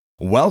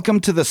Welcome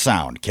to The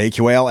Sound,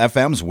 KQAL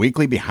FM's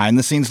weekly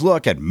behind-the-scenes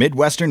look at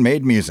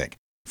Midwestern-made music.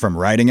 From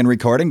writing and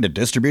recording to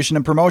distribution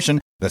and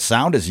promotion, The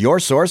Sound is your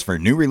source for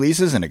new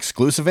releases and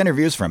exclusive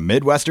interviews from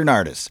Midwestern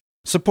artists.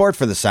 Support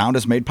for The Sound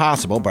is made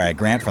possible by a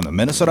grant from the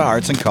Minnesota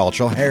Arts and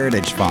Cultural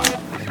Heritage Fund.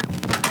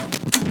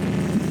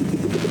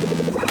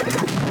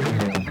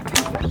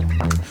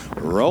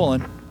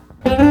 Rolling.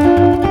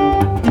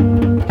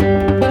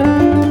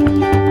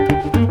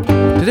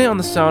 Today on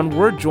The Sound,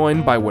 we're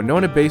joined by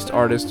Winona-based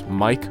artist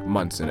Mike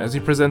Munson as he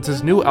presents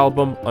his new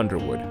album,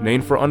 Underwood.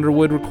 Named for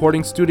Underwood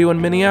Recording Studio in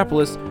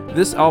Minneapolis,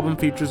 this album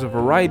features a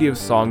variety of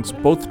songs,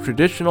 both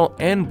traditional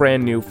and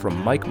brand new, from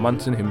Mike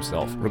Munson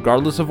himself.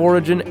 Regardless of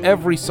origin,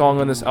 every song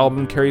on this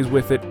album carries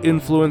with it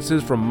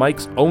influences from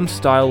Mike's own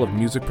style of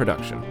music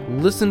production.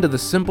 Listen to the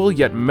simple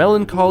yet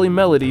melancholy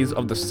melodies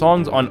of the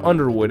songs on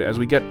Underwood as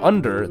we get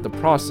under the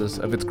process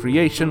of its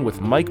creation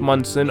with Mike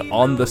Munson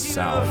on The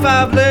Sound.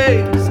 5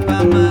 legs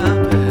by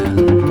my bed.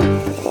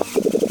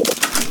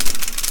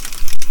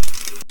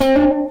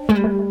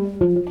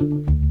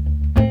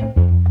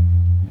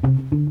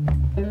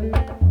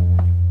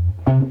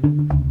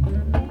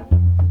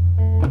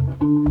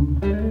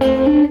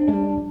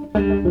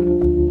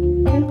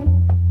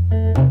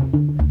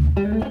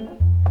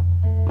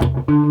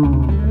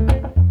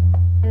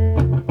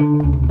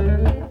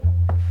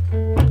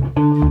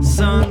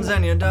 Sons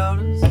and your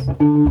daughters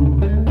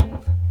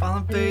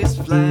falling face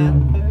flat.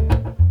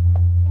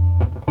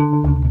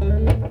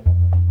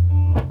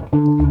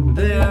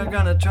 They're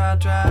gonna try,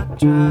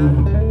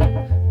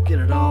 get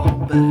it all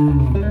back.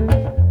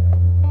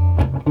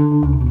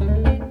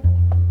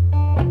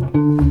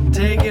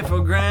 Take it for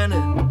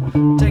granted,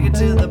 take it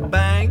to the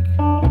bank.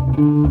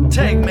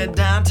 Take me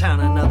downtown,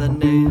 another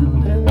nail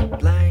in the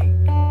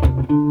blank.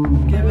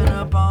 Giving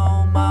up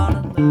on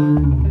modern life.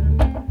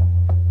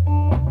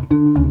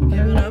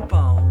 Giving up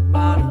on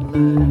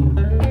modern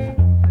life.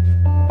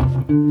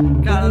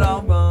 Got it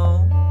all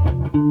wrong,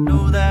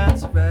 no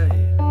that's right.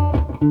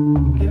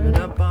 Giving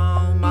up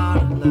on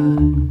modern life.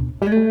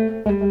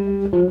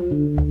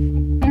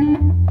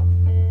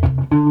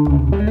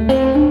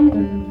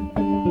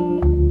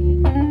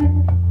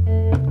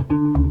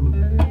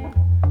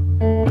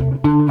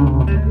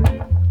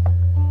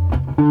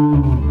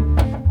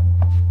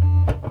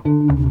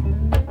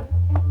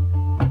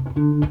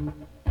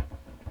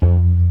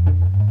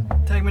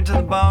 Take me to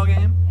the ball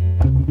game,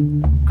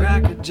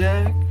 crack a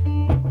jack.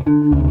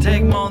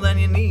 Take more than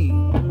you need,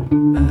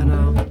 right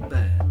off the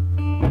bat.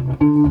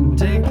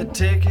 Take the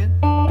ticket,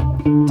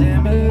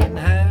 tear me in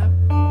half.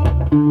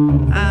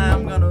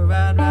 I'm gonna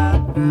ride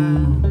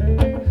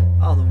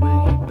all the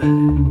way back.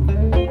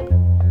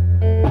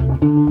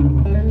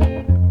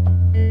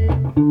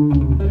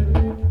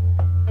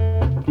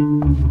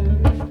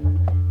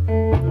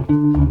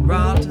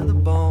 Raw to the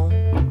bone,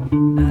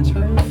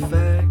 natural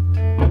fact.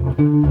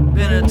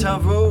 Been a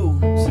tough road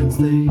since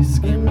they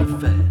skimmed the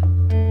fat.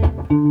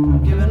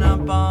 Giving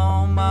up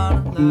on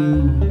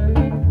modern life.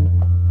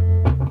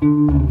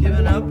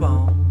 Giving up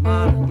on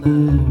modern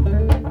life.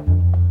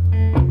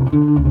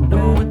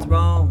 No, it's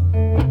wrong.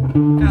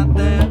 Got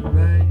that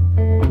right.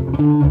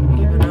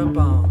 Giving up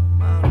on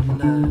modern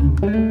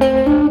life.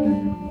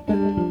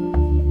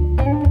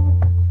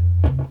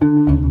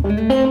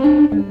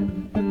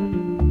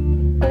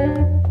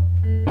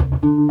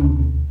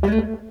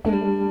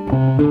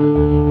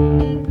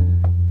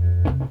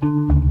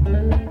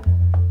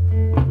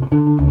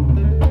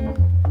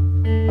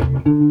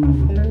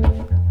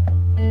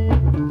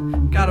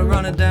 Gotta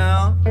run it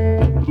down,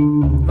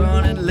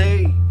 running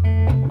late,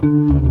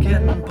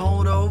 getting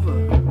pulled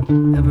over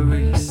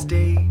every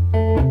state.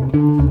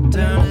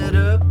 Turn it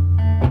up,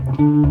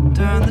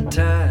 turn the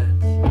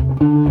tides,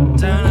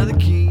 turn of the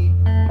key,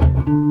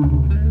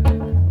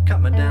 cut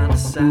me down to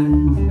size.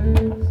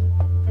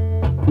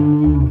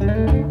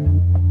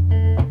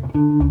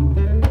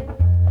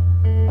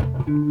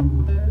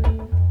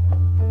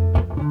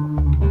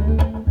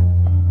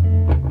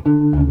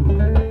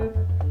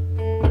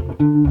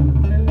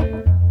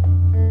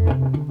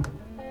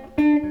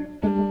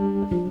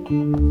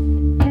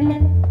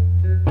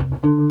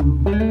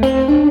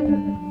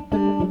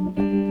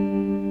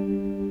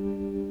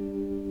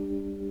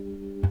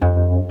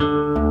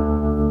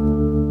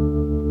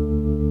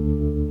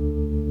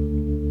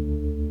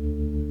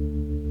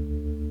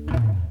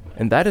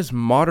 And that is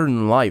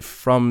Modern Life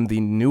from the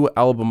new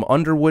album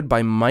Underwood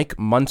by Mike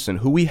Munson,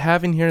 who we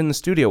have in here in the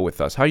studio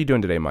with us. How are you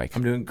doing today, Mike?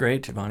 I'm doing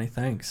great, Giovanni,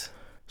 thanks.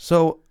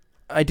 So,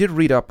 I did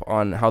read up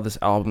on how this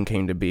album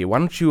came to be. Why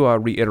don't you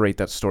reiterate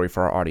that story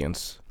for our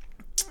audience?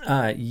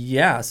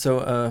 So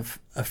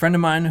a friend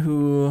of mine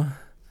who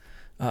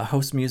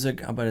hosts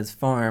music up at his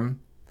farm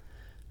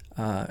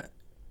kind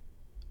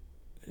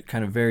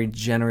of very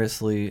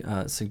generously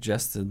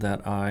suggested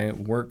that I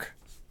work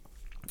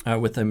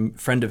with a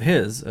friend of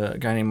his, a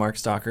guy named Mark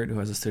Stockert, who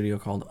has a studio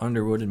called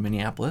Underwood in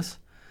Minneapolis,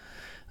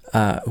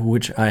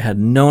 which I had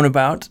known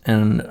about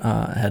and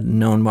had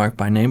known Mark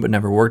by name, but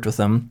never worked with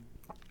him.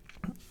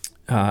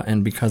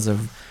 And because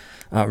of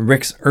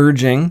Rick's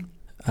urging,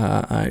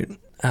 I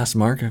asked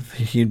Mark if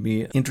he'd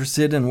be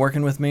interested in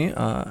working with me,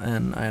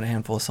 and I had a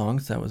handful of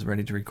songs that I was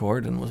ready to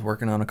record and was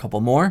working on a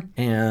couple more,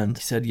 and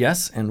he said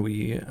yes, and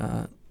we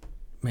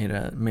made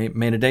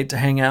a date to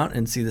hang out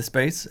and see the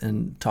space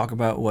and talk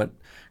about what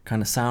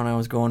kind of sound I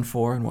was going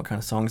for and what kind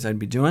of songs I'd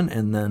be doing,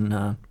 and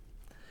then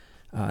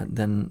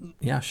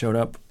showed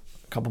up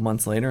a couple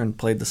months later and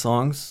played the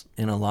songs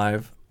in a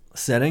live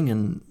setting,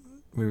 and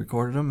we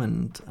recorded them,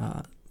 and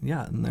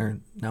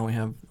now we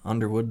have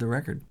Underwood, the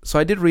record. So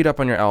I did read up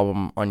on your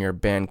album on your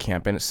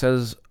Bandcamp, and it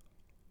says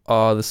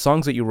the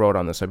songs that you wrote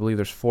on this, I believe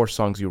there's 4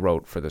 songs you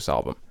wrote for this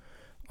album.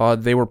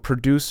 They were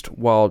produced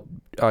while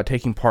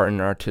taking part in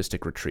an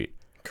artistic retreat.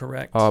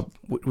 Correct.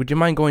 Would you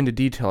mind going into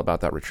detail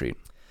about that retreat?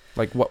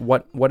 Like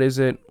what is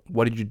it?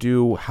 What did you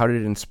do? How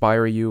did it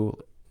inspire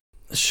you?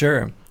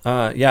 Sure.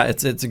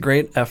 It's a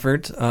great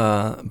effort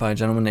by a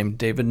gentleman named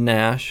David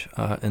Nash,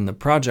 and the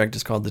project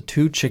is called the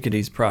Two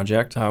Chickadees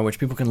Project, which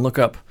people can look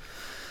up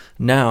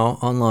now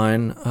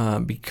online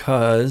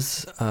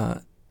because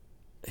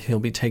he'll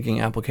be taking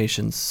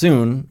applications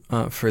soon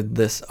for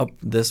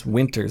this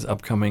winter's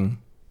upcoming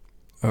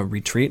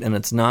retreat, and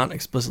it's not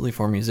explicitly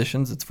for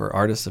musicians; it's for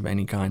artists of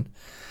any kind.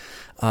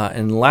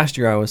 And last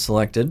year I was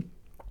selected,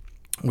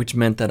 which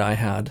meant that I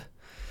had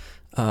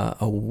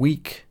a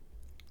week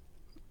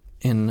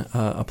in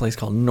a place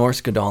called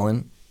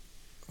Norskadalen,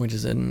 which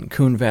is in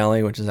Coon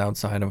Valley, which is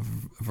outside of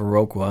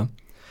Viroqua,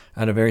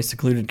 at a very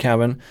secluded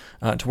cabin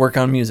to work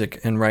on music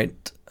and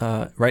write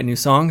new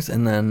songs.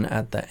 And then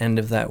at the end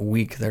of that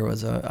week, there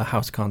was a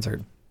house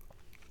concert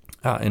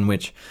in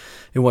which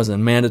it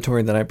wasn't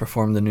mandatory that I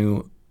perform the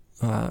new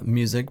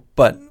music,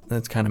 but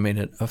that's kind of made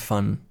it a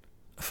fun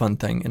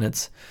thing. And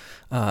it's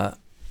the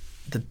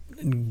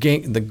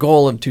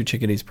goal of Two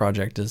Chickadees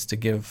Project is to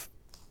give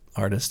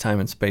artists time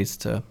and space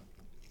to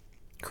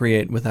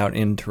create without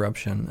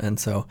interruption. And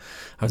so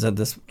I was at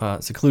this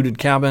secluded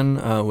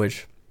cabin,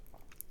 which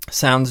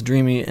sounds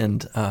dreamy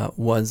and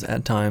was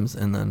at times,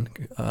 and then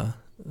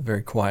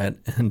very quiet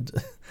and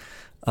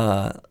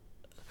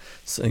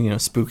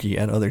spooky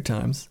at other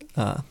times.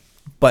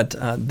 But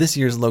this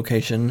year's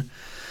location,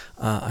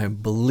 I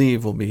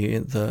believe, will be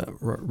the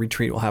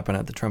retreat will happen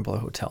at the Trempealeau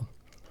Hotel,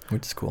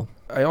 which is cool.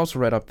 I also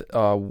read up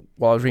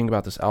while I was reading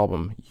about this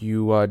album,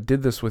 you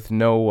did this with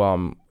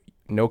no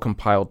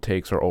compiled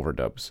takes or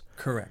overdubs.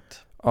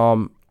 Correct.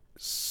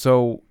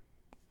 So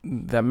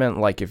that meant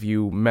like if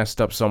you messed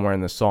up somewhere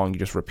in the song, you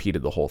just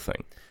repeated the whole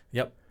thing.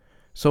 Yep.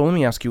 So let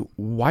me ask you,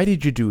 why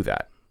did you do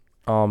that?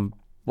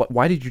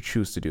 Why did you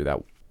choose to do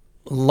that?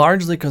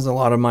 Largely because a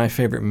lot of my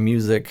favorite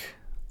music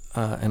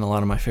and a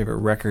lot of my favorite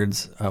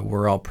records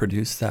were all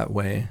produced that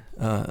way.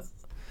 A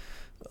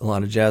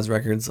lot of jazz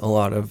records, a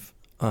lot of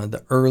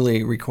the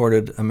early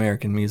recorded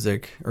American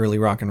music, early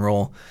rock and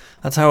roll.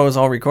 That's how it was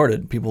all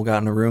recorded. People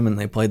got in a room and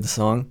they played the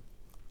song,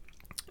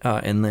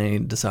 and they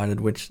decided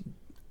which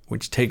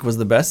take was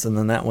the best, and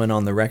then that went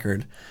on the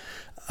record.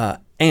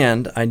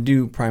 And I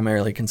do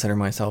primarily consider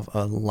myself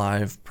a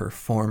live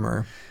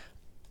performer.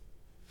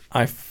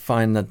 I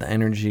find that the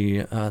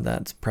energy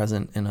that's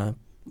present in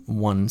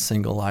one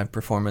single live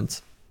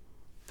performance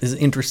is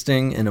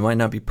interesting, and it might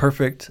not be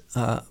perfect,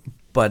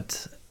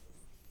 but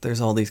there's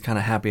all these kind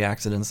of happy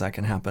accidents that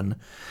can happen,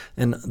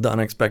 and the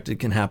unexpected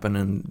can happen,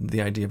 and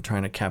the idea of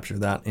trying to capture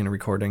that in a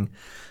recording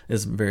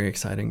is very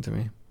exciting to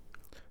me.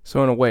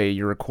 So in a way,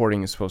 your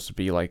recording is supposed to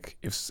be like,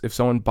 if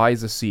someone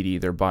buys a CD,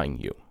 they're buying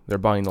you. They're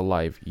buying the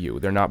live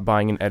you. They're not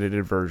buying an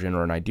edited version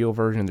or an ideal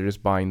version. They're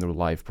just buying the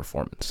live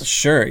performance.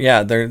 Sure,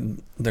 yeah.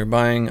 They're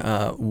buying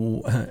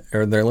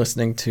or they're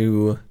listening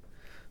to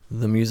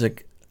the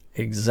music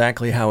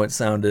exactly how it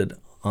sounded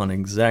on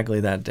exactly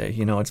that day.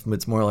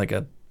 It's more like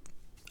a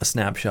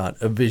snapshot,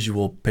 a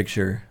visual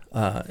picture,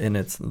 and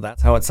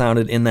that's how it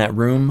sounded in that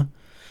room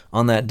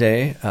on that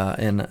day.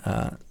 And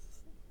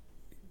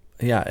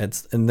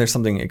there's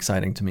something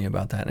exciting to me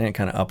about that, and it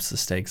kind of ups the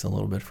stakes a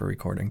little bit for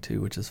recording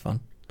too, which is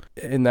fun.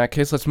 In that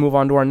case, let's move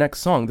on to our next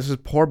song. This is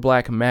Poor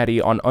Black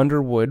Maddie on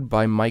Underwood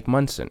by Mike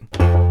Munson.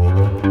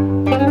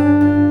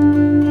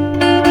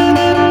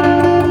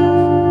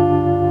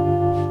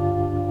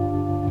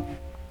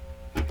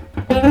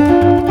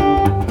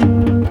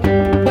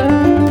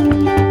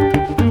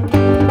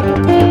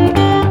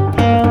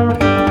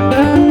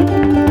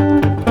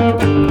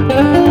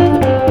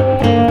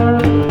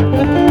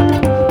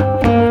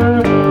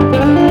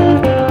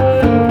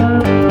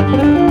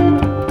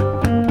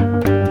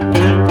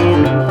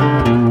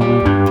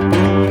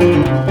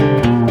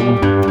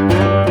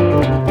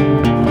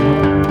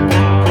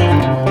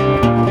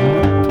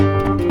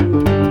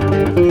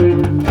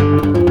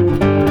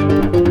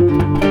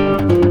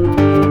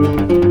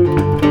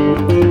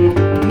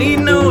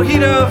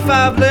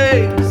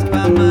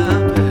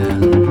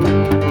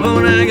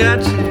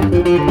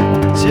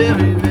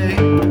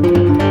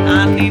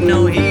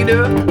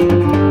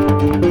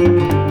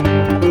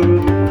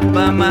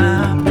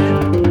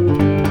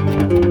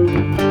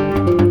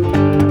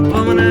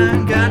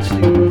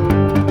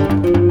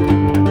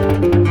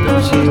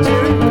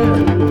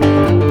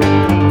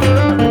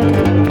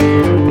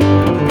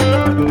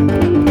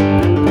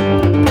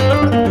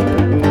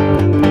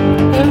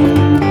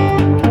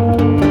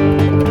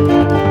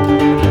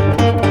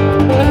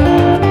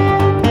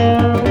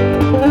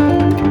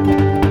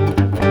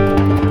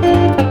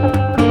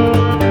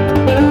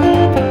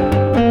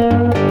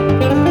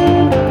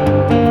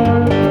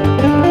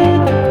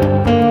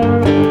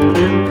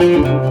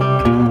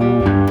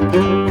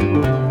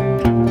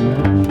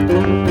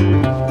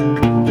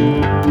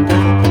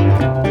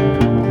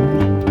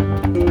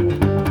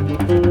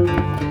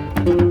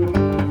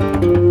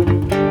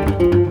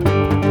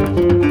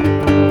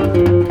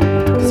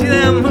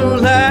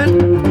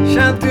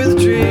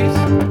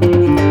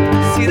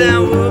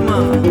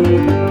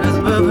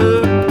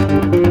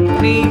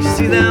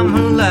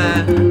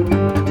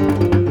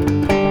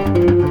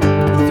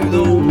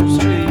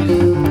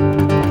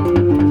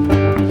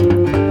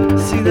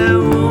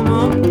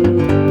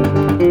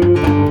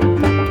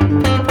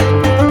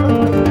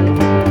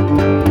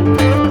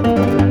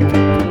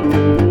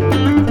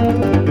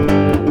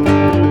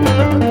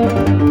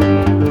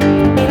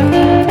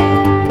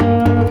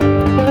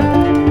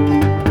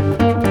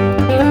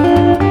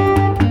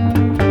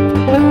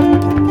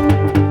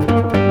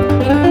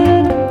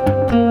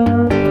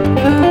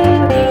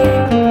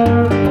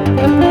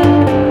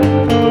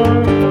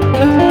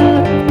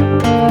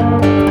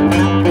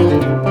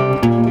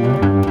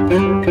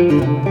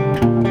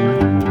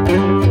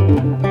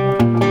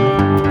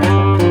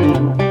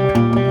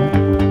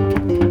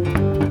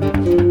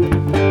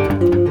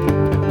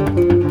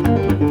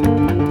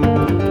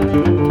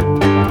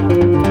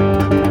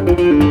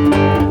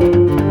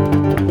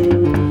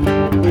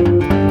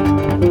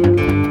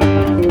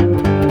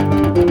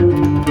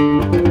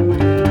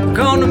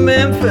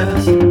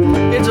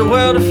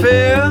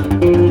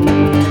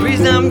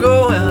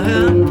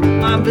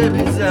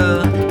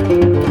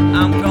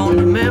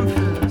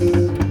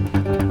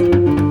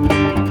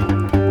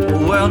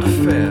 world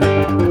affair.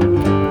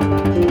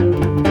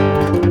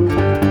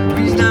 The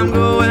reason I'm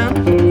going,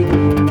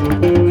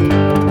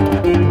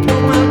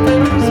 know my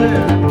baby's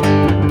there.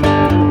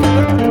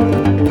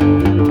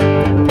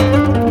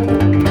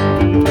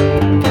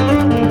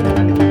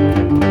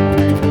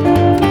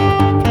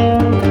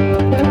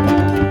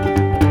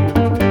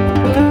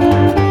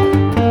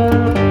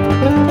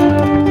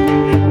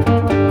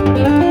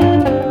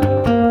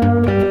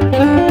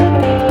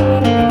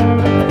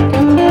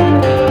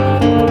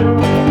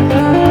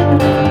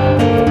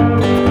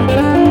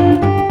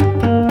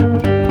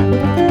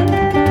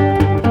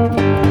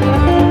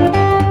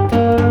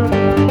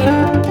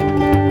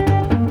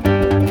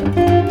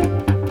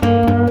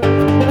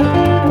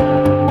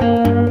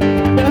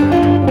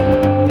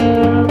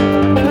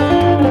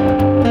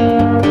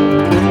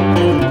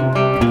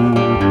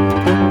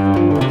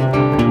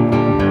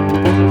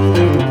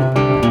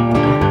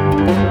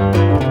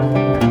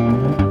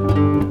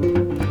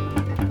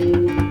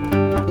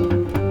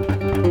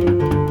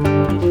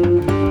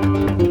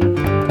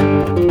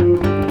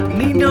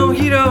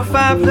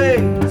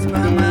 Fireplace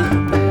by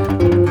my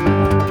bed.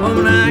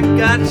 Woman, I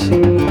got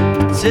you.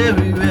 Tell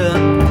me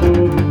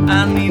well, I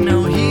need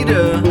no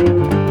heater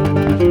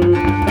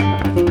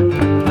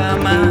by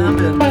my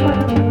bed.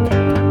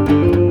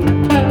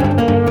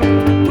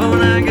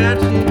 Woman, I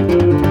got you.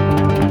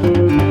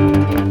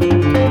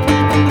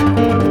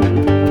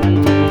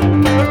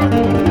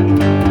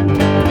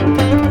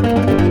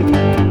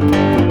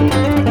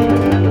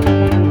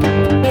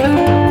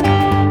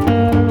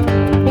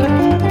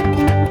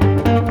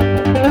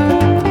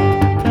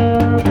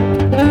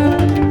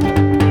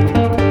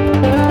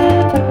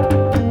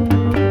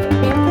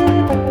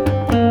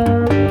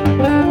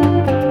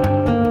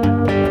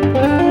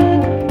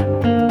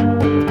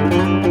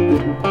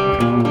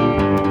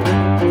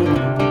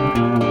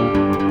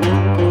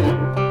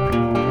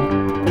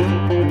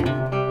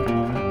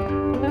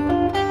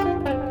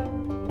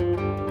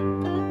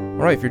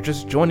 If you're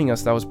just joining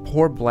us, that was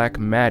Poor Black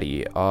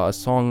Maddie, a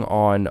song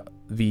on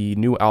the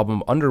new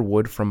album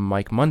Underwood from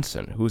Mike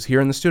Munson, who's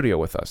here in the studio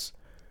with us.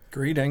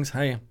 Greetings,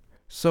 hey.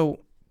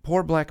 So,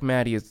 Poor Black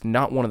Maddie is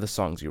not one of the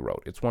songs you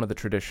wrote. It's one of the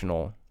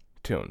traditional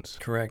tunes.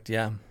 Correct,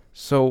 yeah.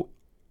 So,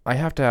 I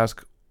have to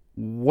ask,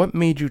 what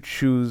made you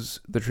choose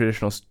the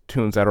traditional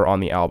tunes that are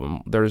on the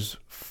album? There's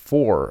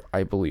 4,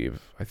 I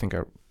believe.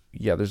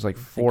 There's like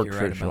 4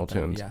 traditional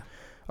tunes. Yeah.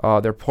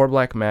 They're Poor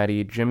Black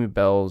Maddie, Jimmy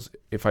Bell's,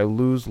 If I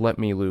Lose, Let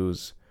Me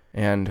Lose,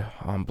 and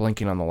I'm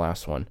blanking on the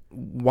last one.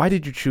 Why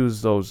did you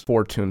choose those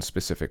 4 tunes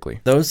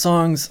specifically? Those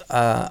songs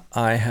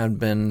I had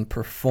been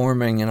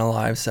performing in a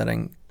live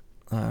setting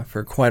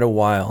for quite a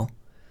while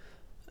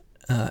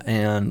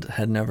and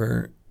had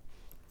never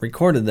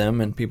recorded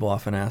them, and people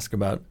often ask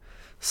about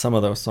some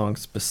of those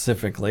songs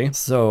specifically.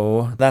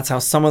 So that's how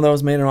some of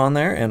those made it on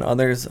there, and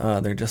others,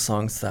 they're just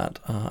songs that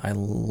I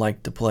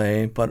like to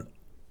play, but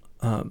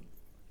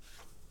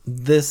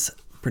this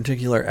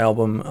particular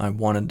album, I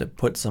wanted to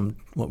put some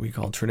what we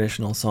call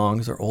traditional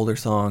songs or older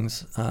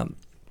songs,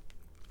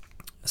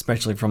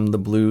 especially from the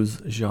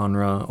blues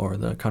genre or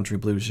the country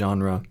blues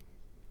genre,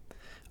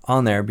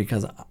 on there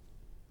because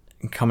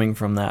coming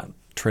from that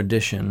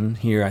tradition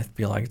here, I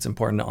feel like it's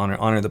important to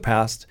honor the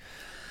past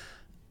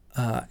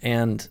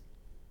and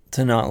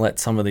to not let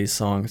some of these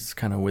songs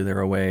kind of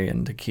wither away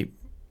and to keep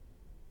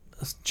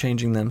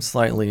changing them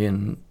slightly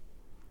and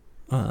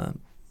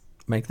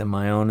make them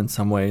my own in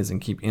some ways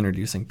and keep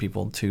introducing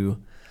people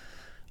to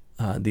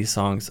these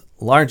songs,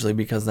 largely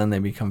because then they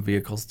become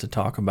vehicles to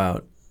talk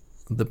about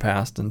the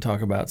past and talk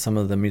about some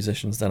of the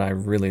musicians that I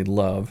really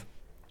love.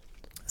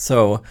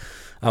 So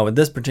with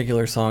this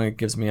particular song, it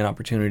gives me an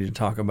opportunity to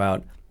talk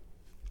about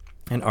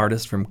an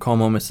artist from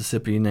Como,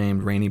 Mississippi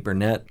named Rainey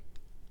Burnett,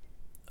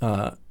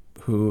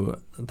 who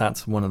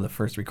that's one of the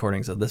first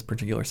recordings of this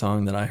particular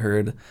song that I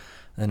heard,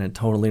 and it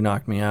totally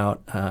knocked me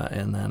out,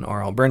 and then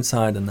R.L.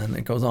 Burnside, and then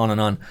it goes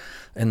on.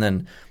 And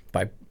then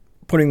by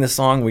putting this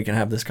song, we can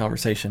have this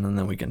conversation, and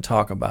then we can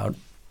talk about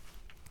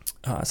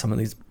some of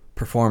these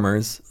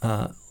performers,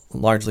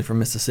 largely from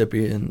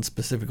Mississippi, and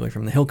specifically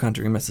from the Hill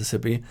Country,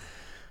 Mississippi,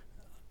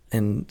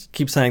 and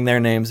keep saying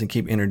their names and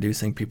keep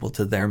introducing people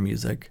to their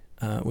music,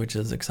 which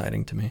is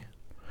exciting to me.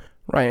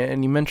 Right,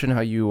 and you mentioned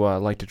how you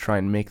like to try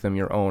and make them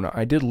your own.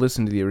 I did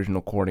listen to the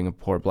original recording of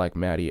Poor Black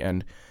Maddie,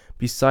 and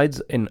besides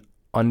an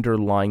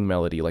underlying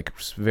melody, like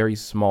very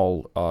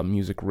small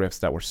music riffs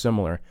that were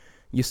similar,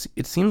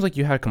 it seems like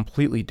you had a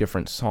completely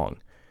different song.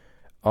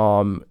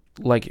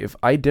 Like, if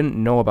I didn't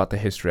know about the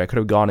history, I could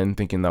have gone in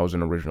thinking that was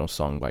an original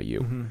song by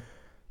you. Mm-hmm.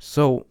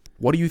 So,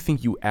 what do you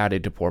think you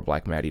added to Poor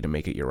Black Maddie to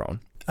make it your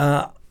own?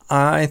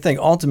 I think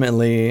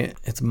ultimately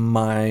it's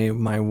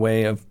my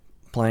way of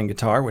playing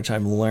guitar, which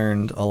I've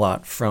learned a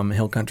lot from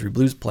Hill Country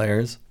blues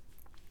players.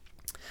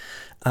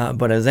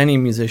 But as any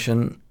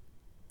musician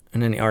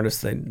and any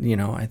artist,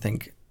 I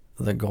think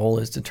the goal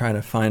is to try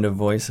to find a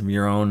voice of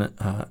your own,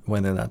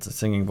 whether that's a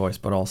singing voice,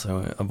 but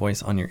also a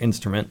voice on your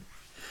instrument.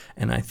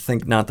 And I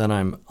think not that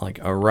I'm like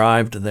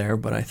arrived there,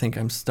 but I think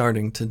I'm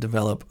starting to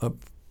develop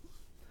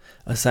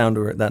a sound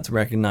that's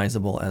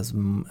recognizable as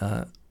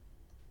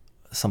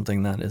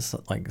something that is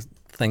like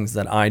things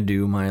that I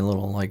do, my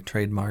little like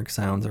trademark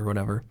sounds or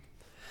whatever.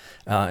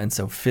 And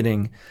so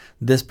fitting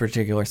this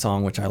particular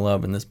song, which I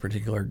love, and this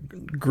particular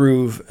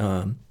groove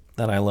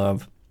that I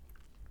love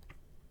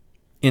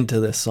into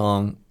this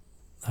song,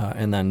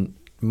 and then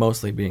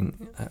mostly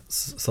being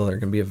so there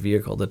can be a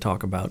vehicle to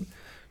talk about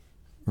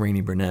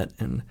Rainey Burnett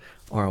and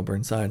Arl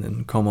Burnside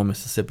and Como,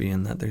 Mississippi,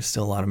 and that there's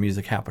still a lot of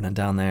music happening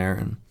down there,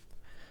 and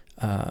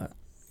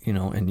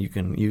and you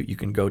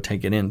can go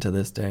take it in to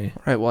this day.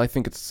 All right, well, I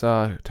think it's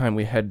time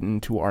we head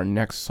into our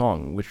next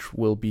song, which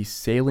will be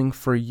Sailing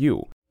for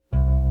You.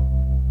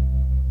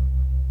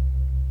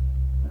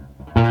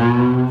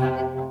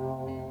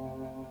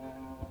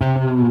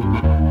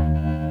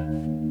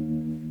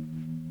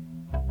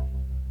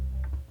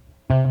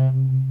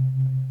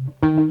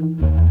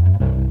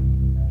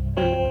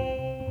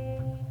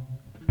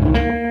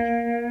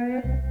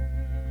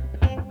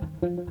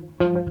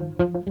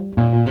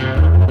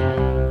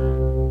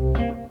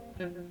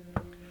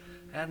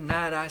 At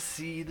night I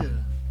see the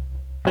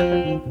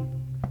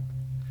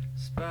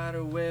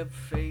spiderweb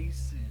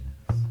faces,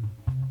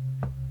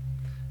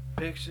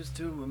 pictures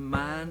to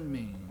remind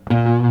me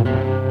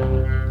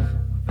of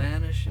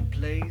vanishing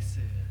places.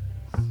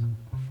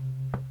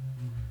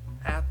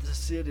 At the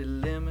city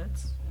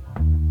limits,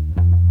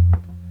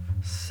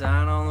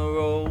 sign on the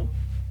road,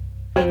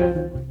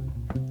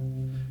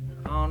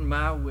 on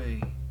my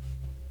way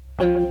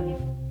to a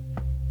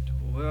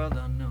world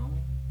unknown.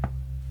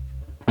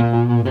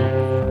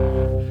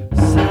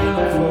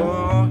 Sailing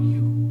for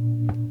you,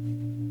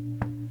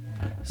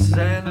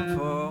 sailing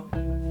for,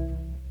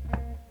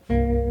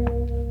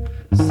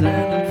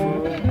 sailing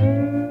for,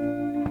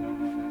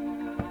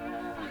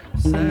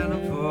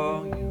 sailing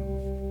for you.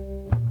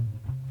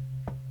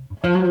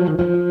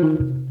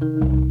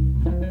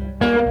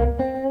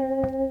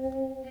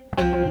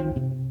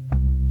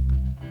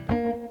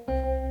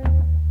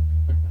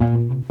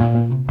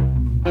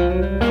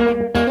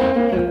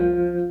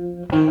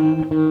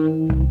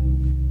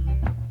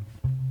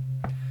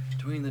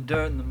 Between the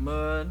dirt and the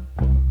mud,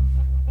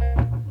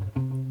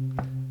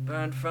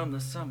 burned from the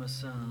summer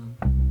sun,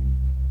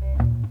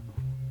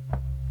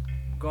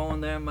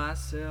 going there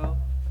myself,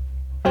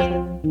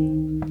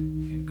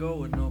 can't go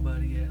with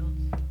nobody else.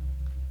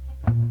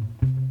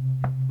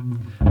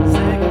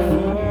 Take it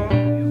for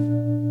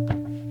you,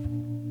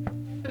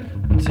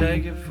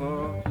 take it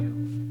for you,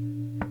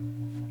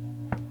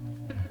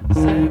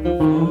 save it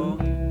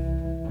for you,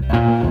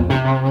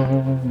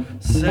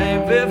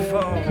 save it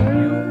for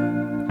you.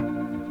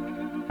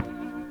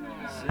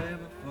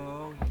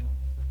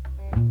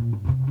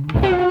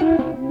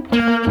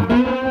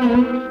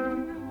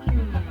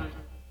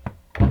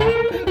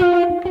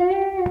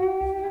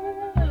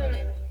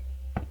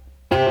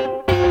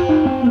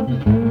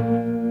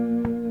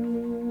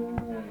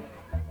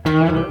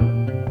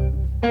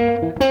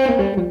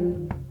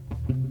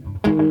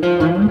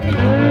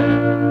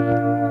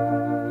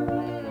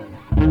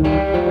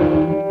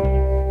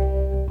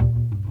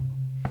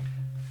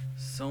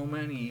 So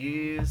many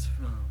years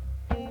from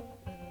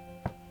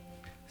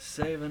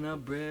saving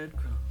up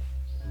breadcrumbs.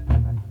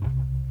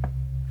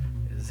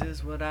 Is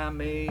this what I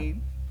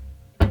made?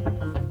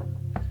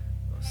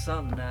 Or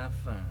something I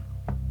found?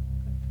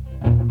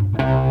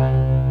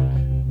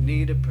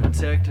 Need a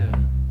protector,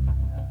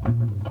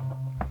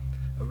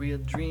 a real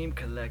dream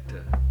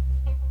collector.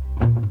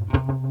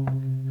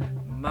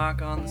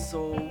 Mark on the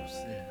soul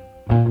set,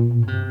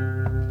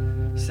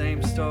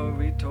 same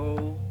story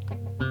told.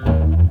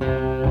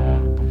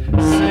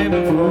 Save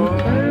it for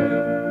you,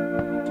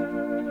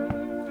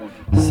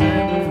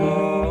 save it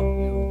for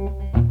you,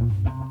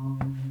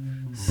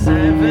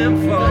 save it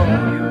for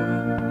you.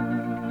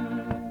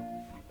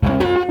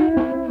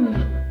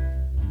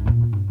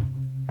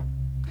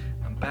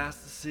 I'm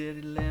past the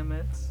city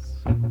limits,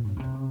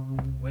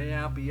 way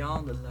out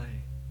beyond the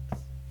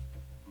lights.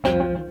 I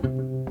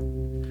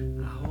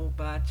hope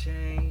I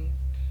change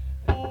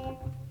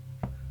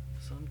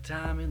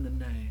sometime in the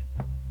night.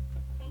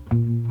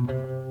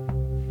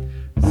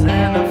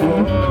 Sailing for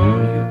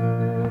you,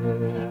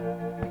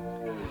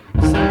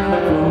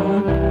 sailing for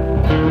you,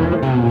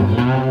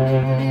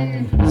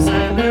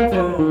 sailing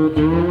for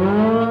you,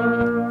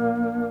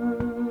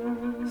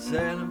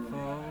 sailing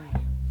for you.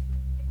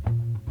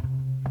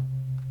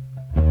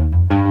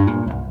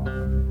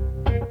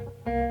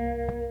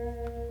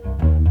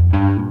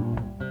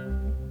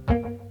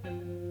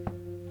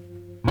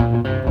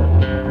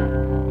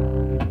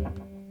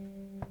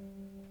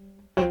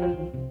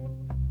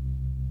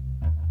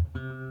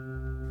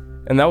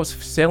 And that was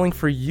Sailing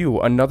for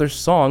You, another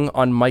song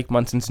on Mike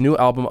Munson's new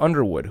album,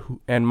 Underwood.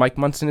 And Mike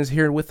Munson is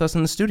here with us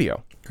in the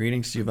studio.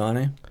 Greetings,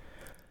 Giovanni.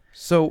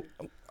 So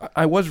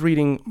I was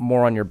reading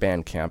more on your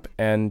Bandcamp,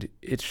 and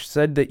it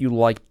said that you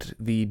liked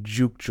the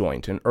juke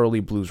joint and early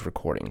blues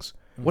recordings.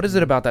 Mm-hmm. What is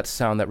it about that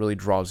sound that really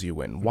draws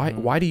you in?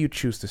 Why do you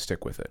choose to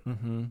stick with it?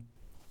 Mm-hmm.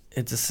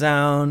 It's a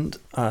sound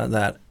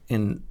that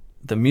in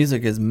the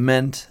music is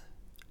meant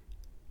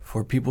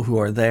for people who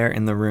are there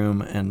in the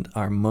room and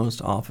are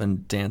most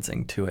often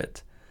dancing to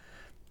it.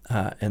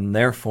 And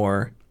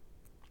therefore,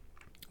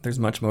 there's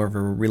much more of a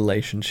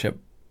relationship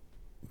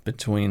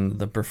between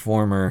the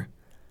performer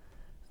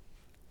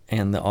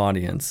and the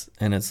audience,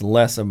 and it's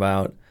less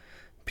about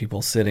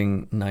people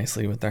sitting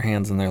nicely with their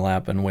hands in their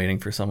lap and waiting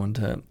for someone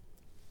to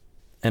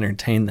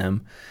entertain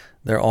them.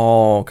 They're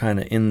all kind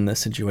of in the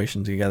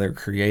situation together,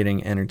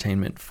 creating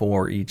entertainment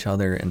for each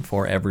other and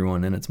for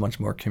everyone, and it's much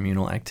more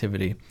communal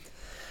activity.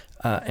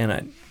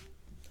 There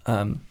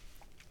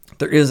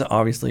is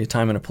obviously a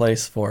time and a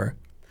place for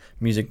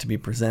music to be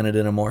presented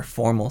in a more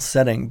formal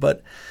setting,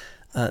 but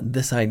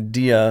this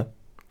idea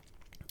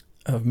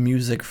of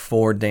music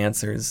for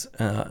dancers,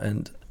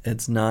 and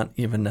it's not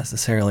even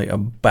necessarily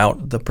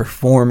about the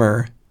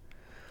performer,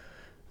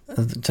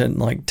 to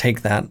like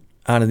take that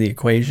out of the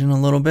equation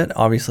a little bit.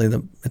 Obviously,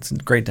 it's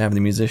great to have the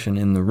musician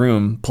in the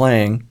room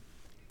playing,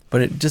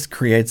 but it just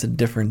creates a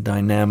different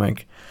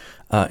dynamic,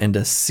 and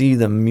to see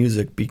the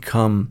music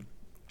become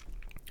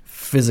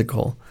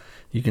physical.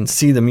 You can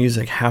see the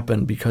music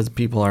happen because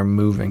people are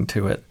moving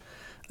to it,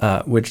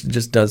 which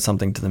just does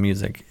something to the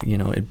music. You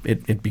know,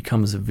 it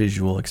becomes a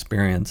visual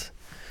experience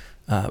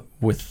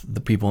with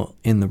the people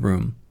in the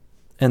room.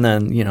 And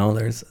then, you know,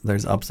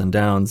 there's ups and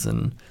downs,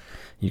 and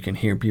you can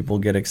hear people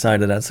get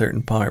excited at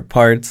certain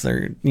parts,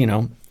 or, you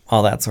know,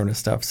 all that sort of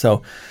stuff.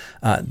 So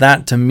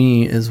that to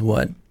me is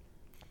what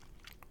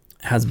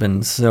has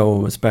been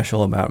so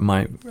special about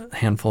my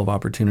handful of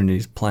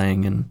opportunities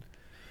playing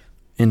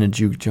in a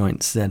juke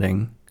joint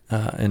setting,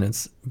 and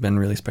it's been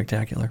really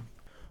spectacular.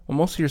 Well,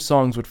 most of your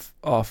songs would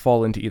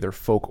fall into either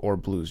folk or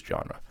blues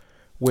genre,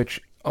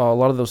 which a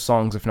lot of those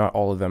songs, if not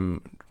all of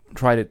them,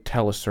 try to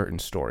tell a certain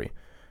story.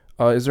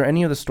 Is there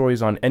any of the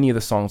stories on any of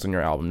the songs on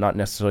your album, not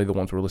necessarily the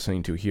ones we're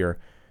listening to here,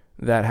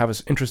 that have an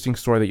interesting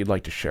story that you'd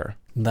like to share?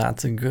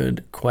 That's a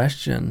good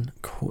question.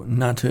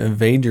 Not to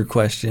evade your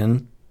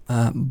question,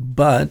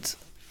 but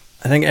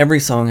I think every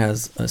song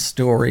has a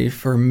story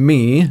for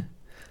me,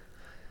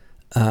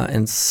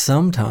 and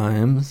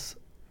sometimes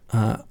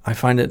I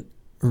find it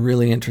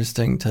really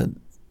interesting to,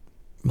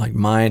 like,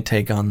 my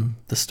take on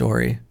the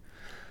story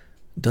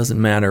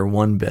doesn't matter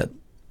one bit.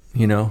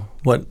 You know,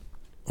 what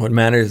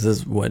matters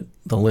is what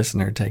the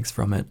listener takes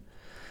from it.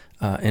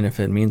 And if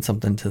it means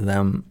something to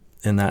them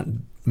and that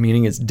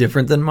meaning is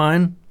different than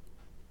mine,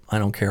 I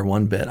don't care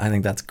one bit. I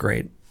think that's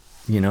great,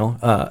 you know?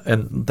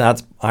 And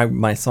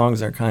my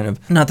songs are kind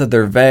of, not that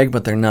they're vague,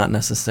 but they're not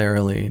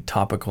necessarily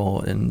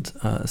topical and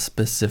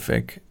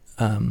specific.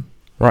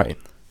 Right.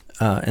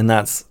 And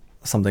that's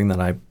something that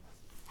I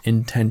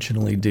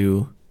intentionally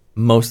do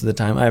most of the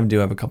time. I do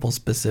have a couple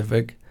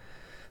specific,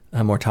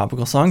 more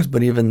topical songs,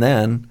 but even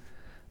then,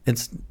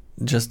 it's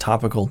just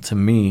topical to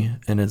me,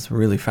 and it's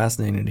really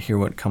fascinating to hear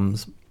what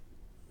comes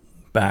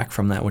back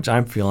from that, which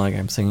I feel like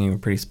I'm singing a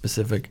pretty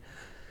specific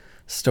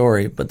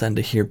story, but then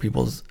to hear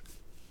people's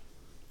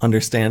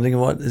understanding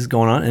of what is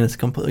going on, and it's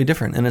completely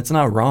different, and it's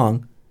not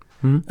wrong.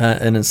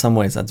 And in some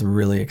ways, that's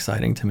really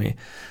exciting to me.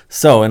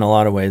 So in a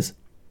lot of ways,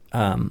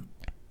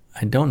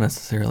 I don't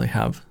necessarily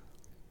have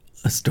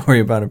a story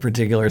about a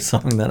particular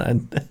song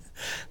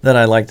that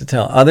I like to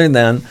tell, other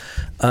than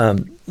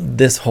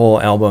this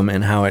whole album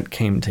and how it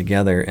came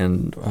together,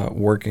 and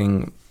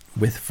working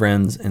with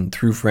friends and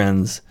through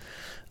friends,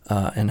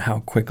 and how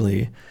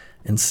quickly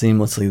and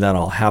seamlessly that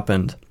all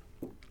happened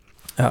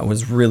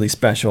was really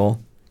special,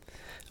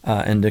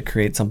 and to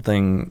create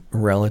something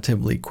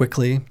relatively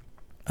quickly,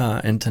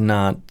 and to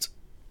not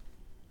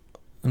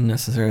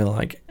necessarily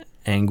like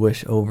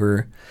anguish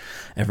over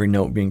every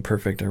note being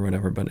perfect or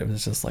whatever, but it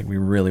was just like we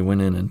really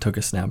went in and took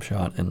a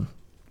snapshot, and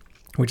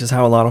which is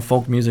how a lot of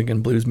folk music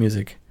and blues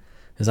music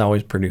is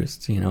always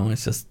produced. You know,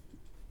 it's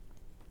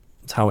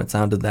how it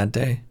sounded that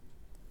day.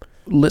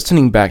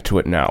 Listening back to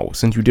it now,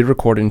 since you did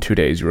record it in 2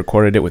 days, you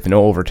recorded it with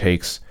no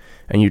overtakes,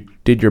 and you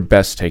did your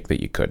best take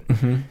that you could.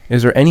 Mm-hmm.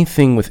 Is there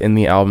anything within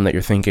the album that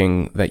you're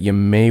thinking that you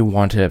may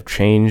want to have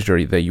changed,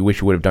 or that you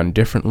wish you would have done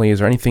differently? Is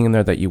there anything in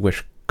there that you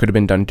wish could have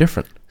been done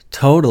different?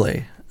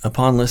 Totally.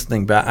 Upon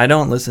listening back, I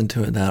don't listen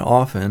to it that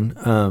often,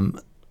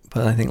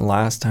 but I think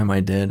last time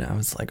I did, I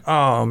was like,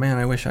 oh man,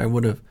 I wish I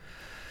would have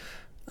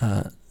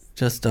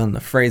just done the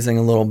phrasing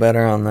a little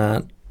better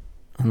on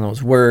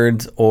those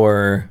words,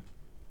 or,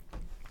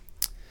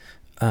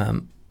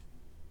 like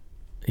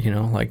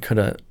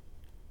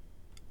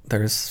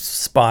there's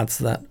spots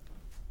that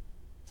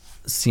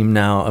seem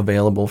now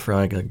available for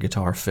like a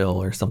guitar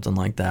fill or something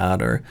like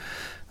that, or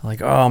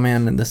like, oh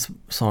man, this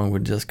song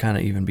would just kind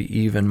of be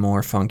even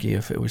more funky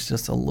if it was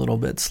just a little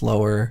bit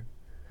slower.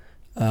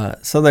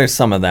 So there's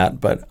some of that,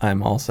 but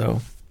I'm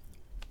also,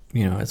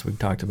 as we've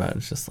talked about,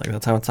 it's just like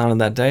that's how it sounded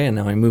that day, and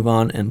now I move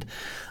on. And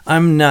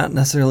I'm not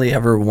necessarily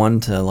ever one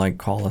to like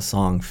call a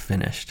song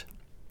finished.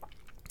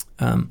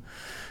 I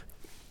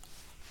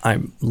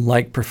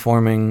like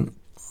performing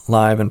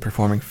live and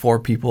performing for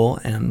people,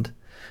 and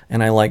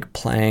I like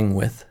playing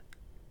with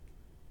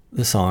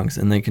the songs,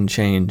 and they can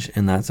change,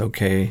 and that's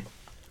okay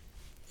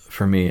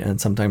for me.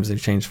 And sometimes they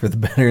change for the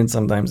better, and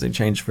sometimes they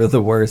change for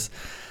the worse.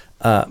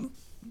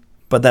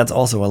 But that's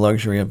also a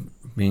luxury of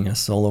being a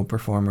solo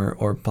performer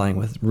or playing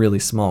with really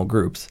small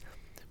groups.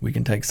 We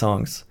can take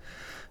songs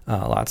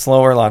a lot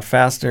slower, a lot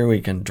faster.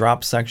 We can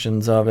drop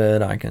sections of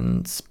it. I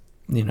can,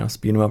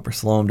 speed them up or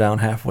slow them down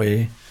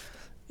halfway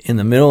in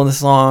the middle of the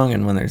song.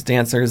 And when there's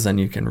dancers, then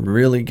you can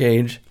really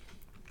gauge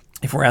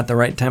if we're at the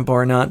right tempo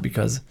or not,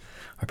 because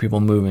are people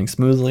moving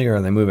smoothly or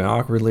are they moving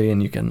awkwardly,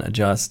 and you can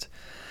adjust.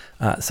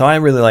 So I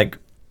really like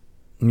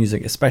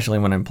music, especially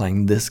when I'm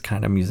playing this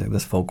kind of music,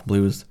 this folk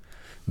blues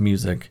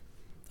music.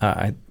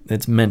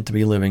 It's meant to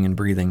be living and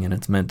breathing, and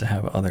it's meant to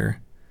have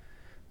other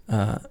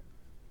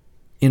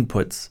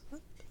inputs,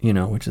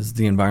 which is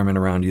the environment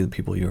around you, the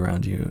people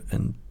around you,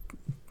 and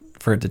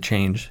for it to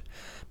change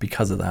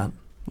because of that.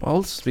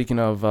 Well, speaking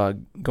of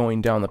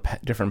going down the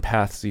different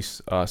paths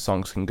these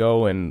songs can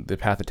go and the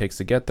path it takes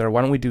to get there,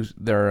 why don't we do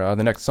the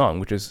next song,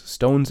 which is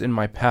Stones in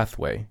My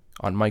Pathway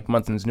on Mike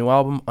Munson's new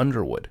album,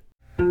 Underwood.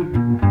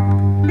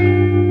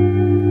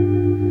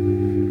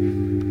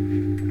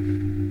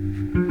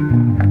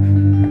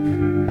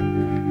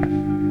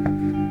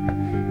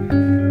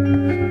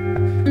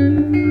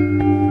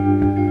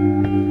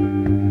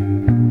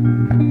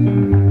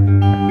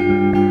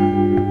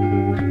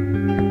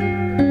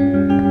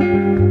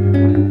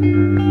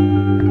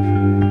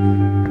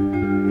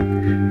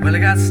 Well, I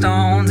got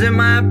stones in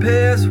my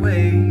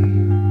pathway,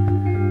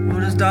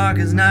 wood as dark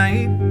as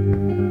night.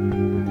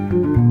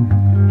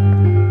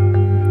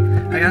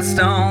 I got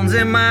stones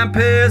in my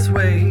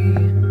pathway,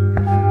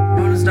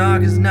 wood as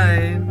dark as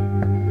night.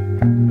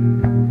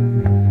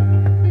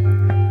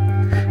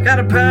 Got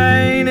a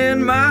pain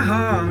in my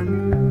heart,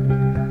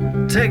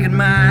 taking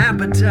my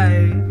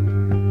appetite.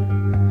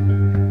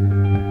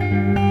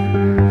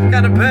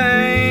 Got a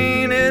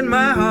pain in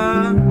my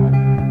heart.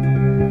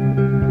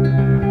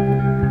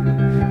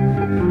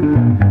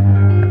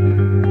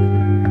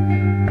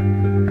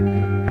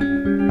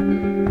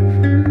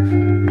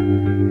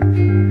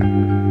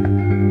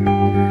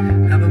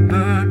 Have a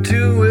bird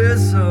to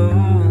whistle,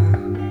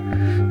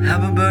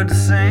 have a bird to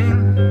sing.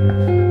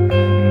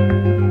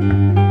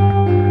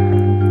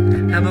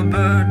 Have a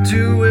bird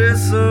to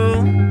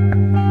whistle,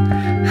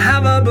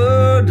 have a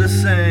bird to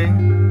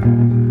sing.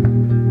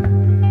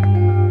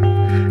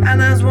 And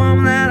there's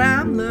one that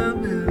I'm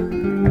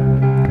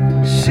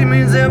loving, she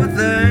means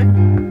everything.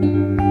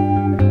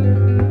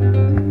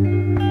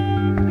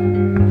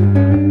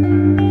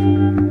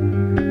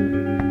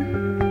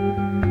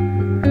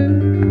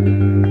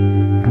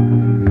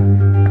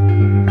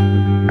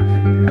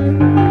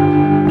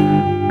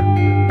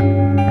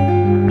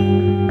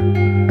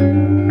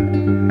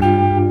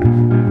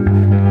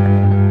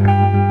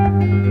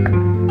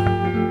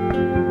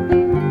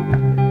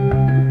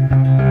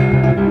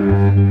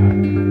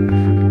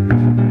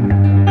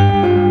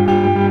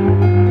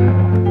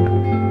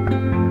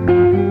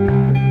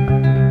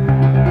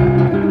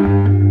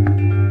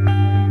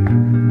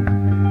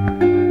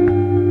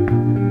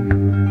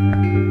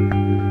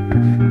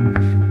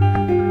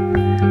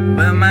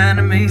 Well, my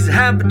enemies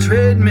have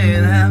betrayed me,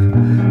 they have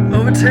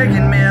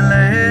overtaken me at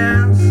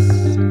last.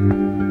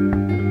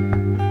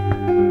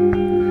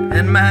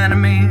 And my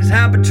enemies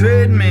have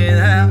betrayed me, they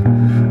have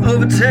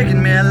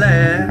overtaken me at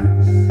last.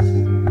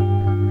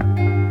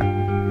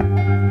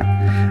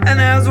 And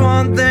there's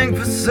one thing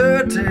for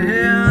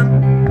certain,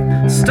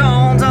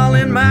 stones all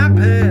in my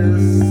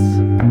past.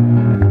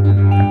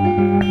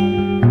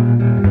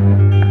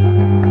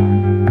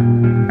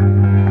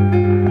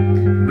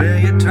 Well,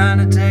 you're trying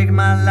to take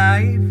my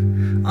life,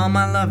 all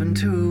my loving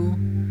too,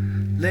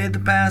 laid the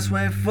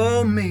pathway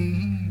for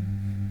me.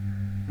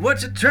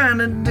 What you trying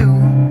to do?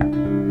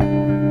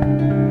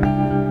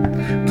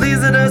 Please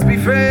let us be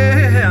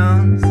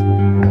friends.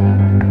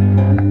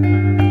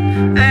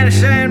 Ain't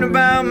ashamed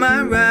about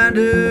my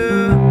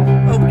rider.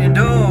 Open your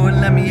door and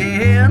let me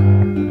in.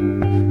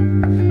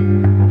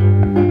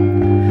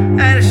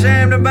 Ain't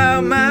ashamed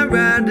about my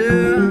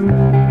rider.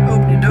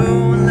 Open your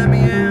door and let me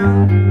in.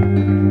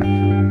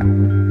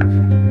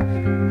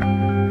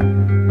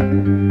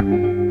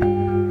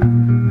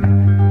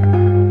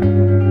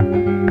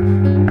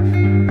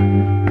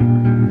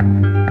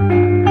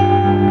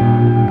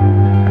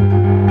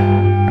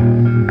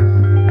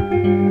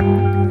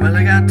 Well,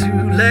 I got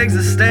two legs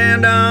to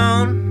stand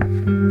on.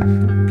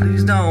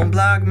 Please don't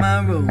block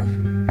my road.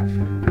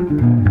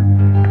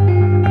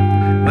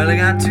 Well, I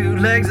got two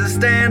legs to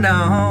stand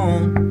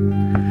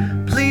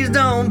on. Please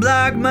don't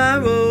block my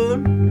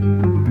road.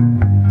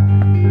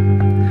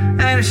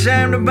 Ain't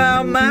ashamed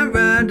about my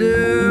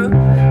rider.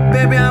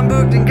 Baby, I'm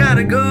booked and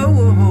gotta go.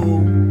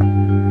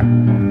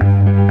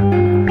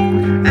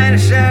 Ain't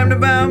ashamed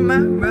about my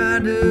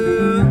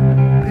rider.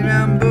 Baby,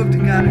 I'm booked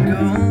and gotta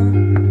go.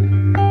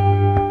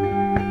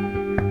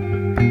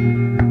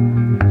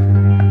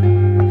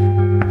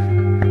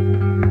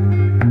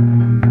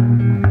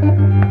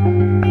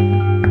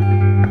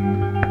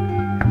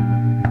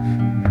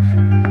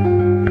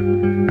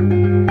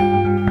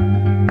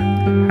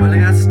 Well, I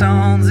got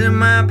stones in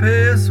my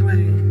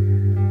pathway,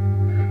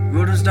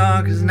 road as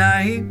dark as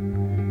night.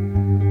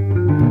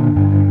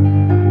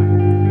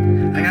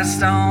 I got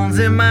stones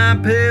in my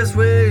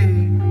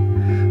pathway,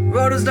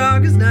 road as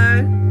dark as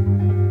night.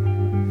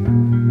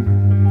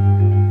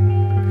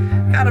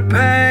 Got a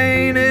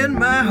pain in in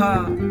my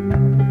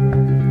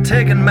heart,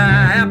 taking my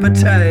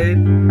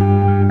appetite.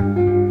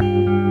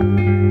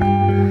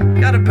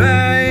 Got a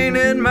pain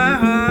in my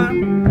heart,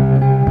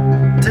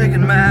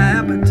 taking my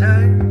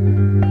appetite.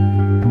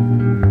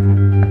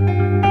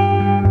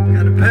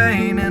 Got a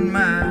pain in my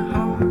heart.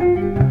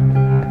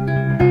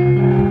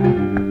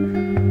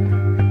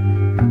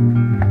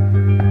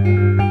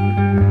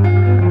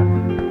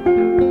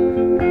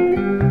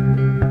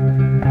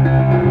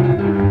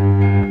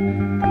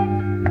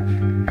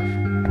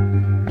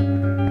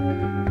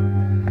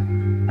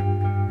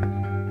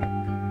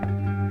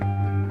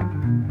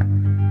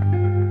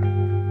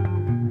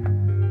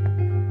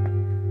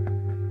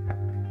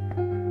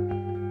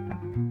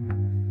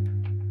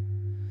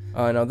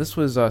 Now, this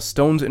was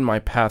Stones in My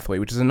Pathway,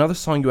 which is another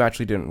song you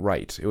actually didn't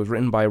write. It was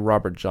written by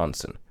Robert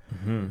Johnson.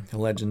 The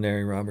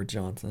legendary Robert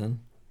Johnson.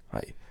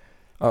 Hi.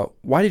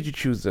 Why did you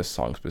choose this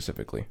song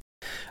specifically?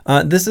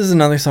 This is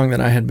another song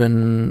that I had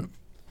been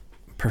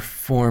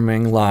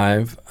performing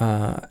live,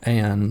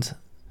 and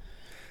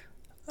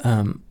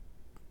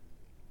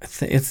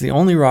it's the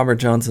only Robert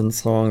Johnson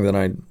song that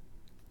I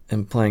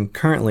am playing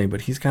currently,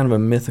 but he's kind of a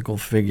mythical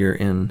figure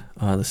in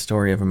the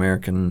story of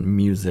American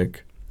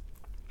music.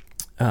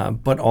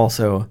 But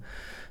also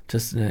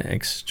just an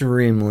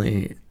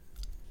extremely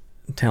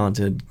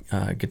talented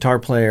guitar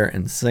player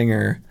and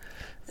singer,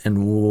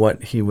 and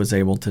what he was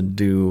able to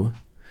do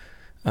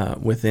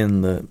within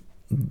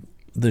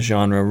the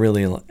genre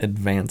really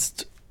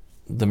advanced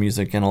the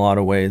music in a lot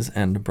of ways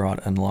and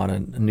brought a lot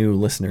of new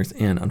listeners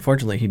in.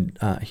 Unfortunately,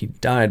 he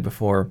died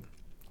before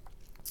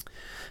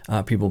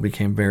people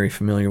became very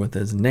familiar with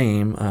his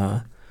name.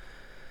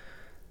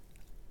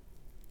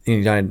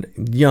 He died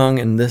young,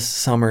 and this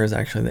summer is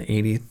actually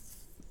the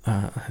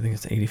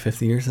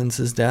 85th year since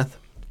his death.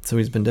 So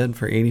he's been dead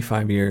for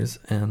 85 years,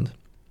 and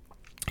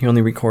he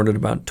only recorded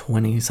about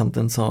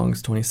 20-something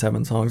songs,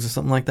 27 songs or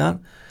something like that,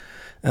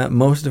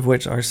 most of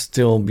which are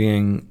still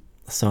being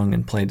sung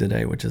and played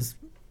today, which is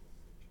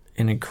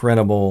an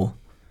incredible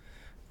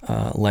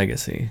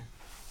legacy.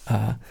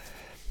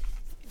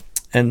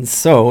 And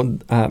so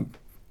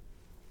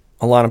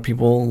a lot of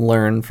people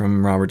learn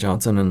from Robert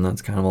Johnson, and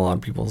that's kind of a lot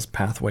of people's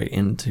pathway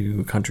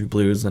into country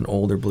blues and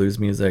older blues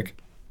music.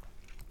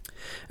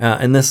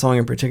 And this song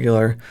in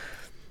particular,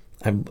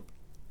 I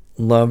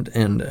loved,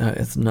 and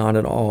it's not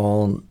at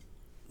all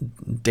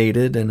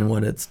dated in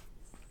what it's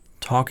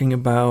talking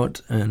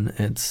about, and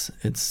it's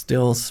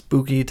still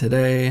spooky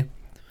today,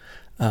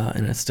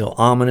 and it's still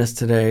ominous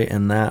today,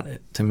 and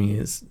that to me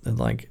is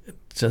like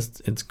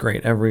it's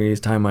great. Every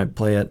time I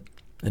play it,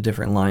 a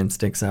different line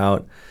sticks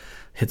out,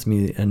 hits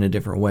me in a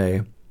different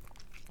way.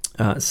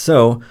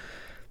 So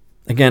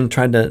again,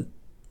 tried to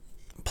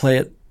play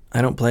it.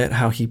 I don't play it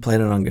how he played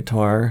it on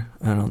guitar.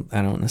 I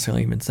don't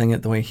necessarily even sing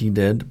it the way he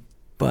did,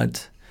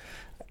 but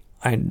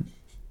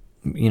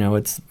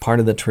it's part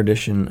of the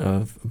tradition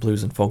of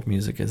blues and folk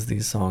music is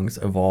these songs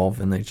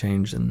evolve and they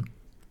change, and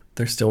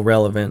they're still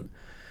relevant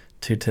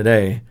to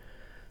today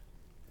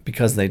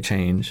because they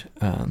change.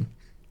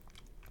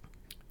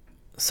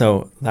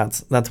 So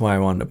that's why I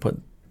wanted to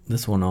put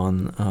this one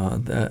on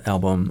the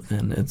album,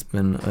 and it's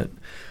been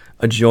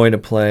a joy to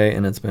play,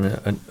 and it's been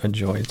a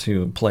joy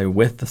to play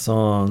with the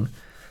song.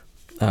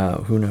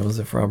 Who knows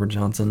if Robert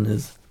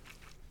Johnson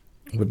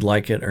would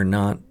like it or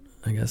not.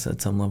 I guess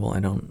at some level I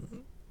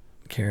don't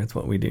care. It's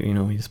what we do.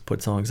 We just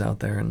put songs out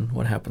there, and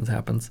what happens,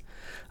 happens.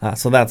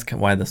 So that's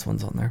why this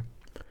one's on there.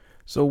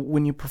 So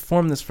when you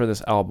performed this for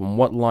this album,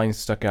 what lines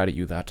stuck out at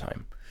you that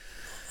time?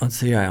 Let's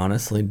see, I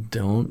honestly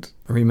don't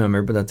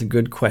remember, but that's a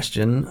good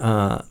question.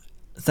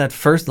 It's that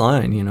first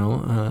line,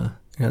 I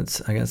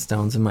got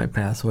stones in my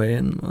pathway,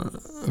 and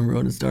a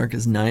road as dark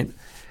as night.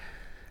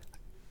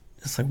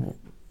 It's like,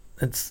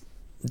 it's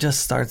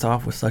just starts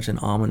off with such an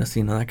ominous,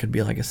 that could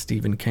be like a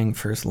Stephen King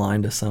first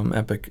line to some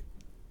epic,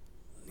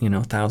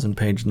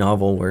 1,000-page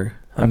novel where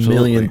Absolutely. A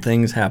million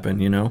things happen,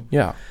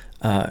 Yeah.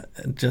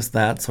 Just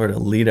that sort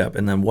of lead up,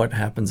 and then what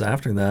happens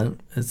after that,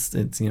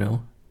 it's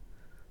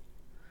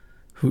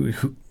who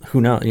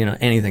knows,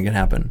 anything can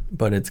happen,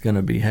 but it's going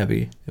to be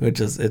heavy,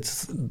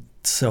 it's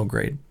so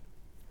great.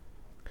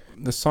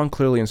 The song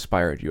clearly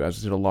inspired you,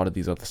 as did a lot of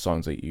these other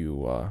songs that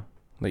you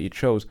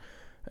chose.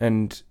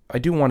 And I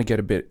do want to get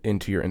a bit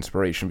into your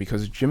inspiration,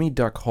 because Jimmy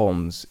Duck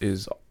Holmes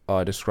is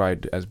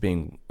described as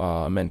being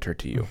a mentor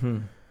to you. Mm-hmm.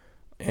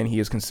 And he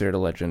is considered a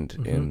legend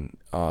Mm-hmm. in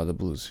the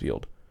blues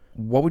field.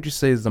 What would you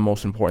say is the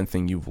most important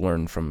thing you've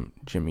learned from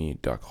Jimmy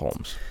Duck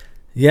Holmes?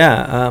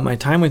 Yeah, my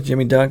time with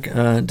Jimmy Duck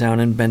down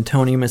in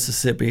Bentoney,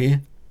 Mississippi.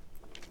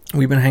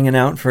 We've been hanging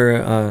out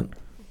for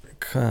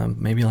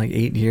maybe like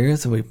 8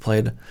 years, and we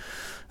played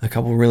a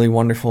couple really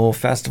wonderful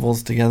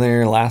festivals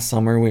together. Last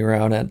summer we were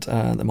out at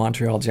the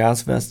Montreal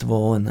Jazz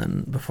Festival, and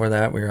then before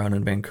that we were out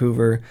in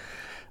Vancouver.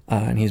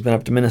 And he's been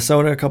up to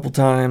Minnesota a couple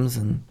times,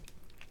 and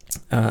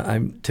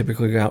I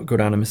typically go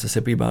down to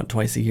Mississippi about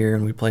twice a year,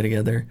 and we play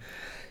together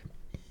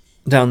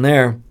down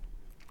there.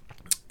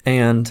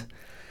 And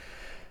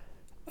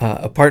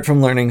apart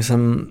from learning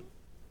some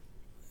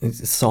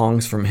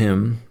songs from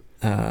him,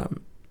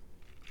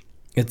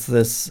 it's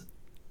this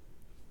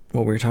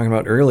what we were talking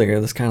about earlier,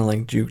 this kind of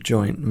like juke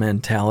joint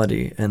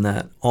mentality, and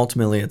that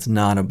ultimately it's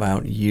not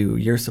about you.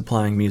 You're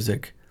supplying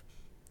music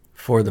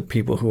for the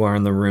people who are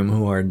in the room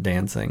who are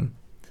dancing.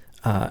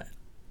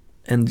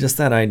 And just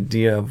that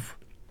idea of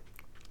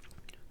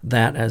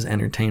that as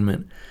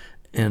entertainment.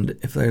 And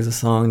if there's a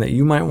song that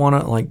you might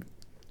want to, like,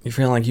 you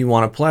feel like you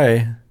want to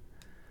play,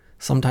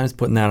 sometimes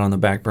putting that on the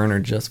back burner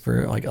just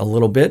for like a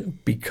little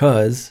bit,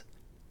 because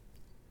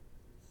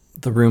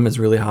the room is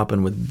really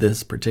hopping with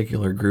this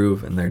particular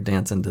groove and they're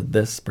dancing to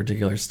this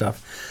particular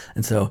stuff.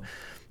 And so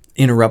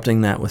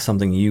interrupting that with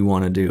something you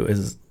want to do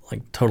is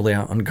like totally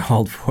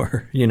uncalled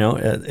for. You know,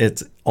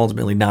 it's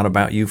ultimately not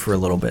about you for a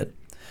little bit.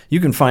 You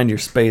can find your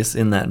space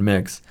in that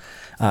mix.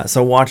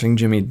 So watching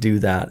Jimmy do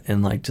that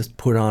and like just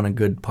put on a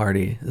good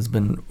party has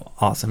been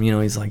awesome. You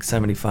know, he's like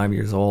 75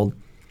 years old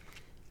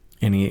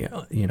and he,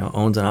 you know,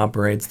 owns and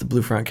operates the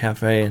Blue Front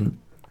Cafe and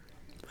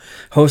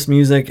hosts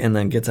music and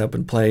then gets up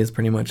and plays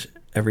pretty much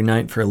every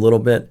night for a little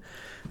bit.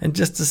 And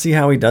just to see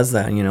how he does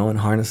that, you know, and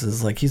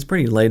harnesses, like he's a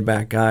pretty laid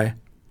back guy.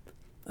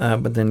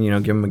 But then, you know,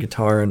 give him a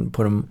guitar and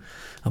put him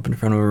up in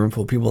front of a room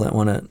full of people that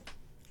want to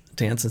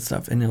dance and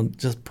stuff, and he'll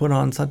just put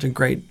on such a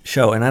great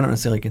show. And I don't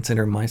necessarily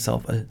consider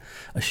myself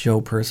a show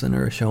person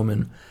or a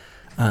showman,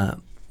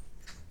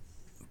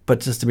 but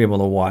just to be able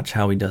to watch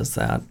how he does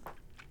that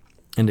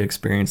and to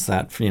experience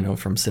that, you know,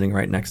 from sitting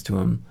right next to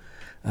him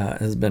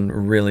has been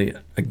really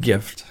a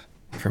gift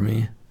for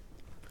me.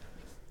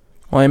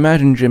 Well, I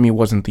imagine Jimmy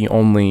wasn't the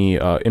only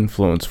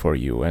influence for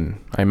you,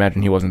 and I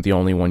imagine he wasn't the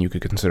only one you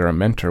could consider a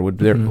mentor.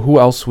 Who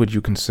else would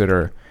you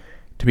consider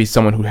to be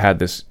someone who had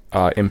this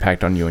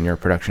impact on you in your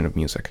production of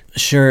music?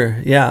 Sure,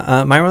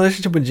 yeah. My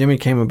relationship with Jimmy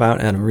came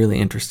about at a really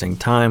interesting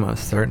time. I was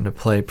starting to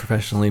play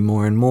professionally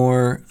more and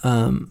more,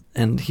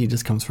 and he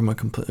just comes from a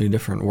completely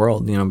different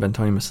world. You know,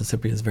 Bentonia,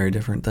 Mississippi is very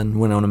different than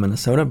Winona,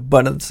 Minnesota,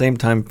 but at the same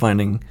time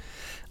finding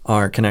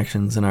our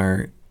connections and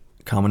our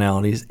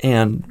commonalities,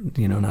 and,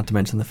 you know, not to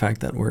mention the fact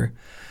that we're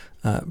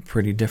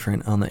pretty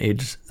different on the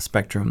age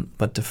spectrum,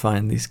 but to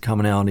find these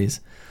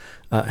commonalities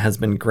has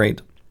been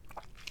great.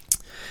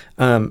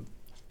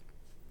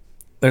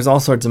 There's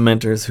all sorts of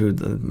mentors who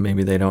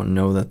maybe they don't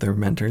know that they're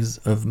mentors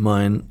of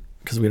mine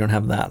because we don't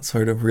have that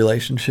sort of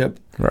relationship.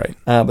 Right.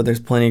 But there's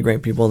plenty of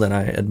great people that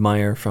I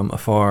admire from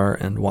afar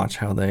and watch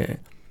how they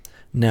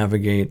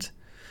navigate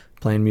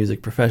playing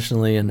music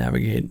professionally and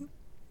navigate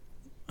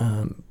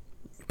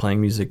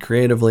playing music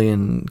creatively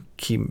and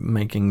keep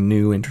making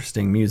new,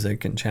 interesting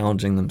music and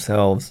challenging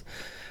themselves.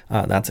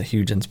 That's a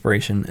huge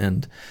inspiration.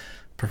 And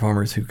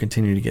performers who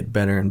continue to get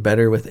better and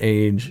better with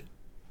age,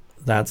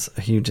 that's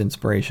a huge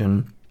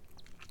inspiration.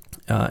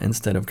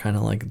 Instead of kind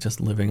of like just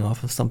living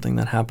off of something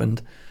that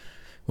happened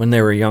when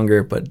they were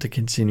younger, but to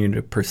continue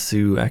to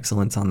pursue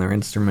excellence on their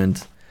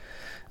instrument,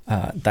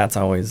 that's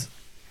always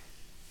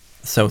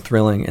so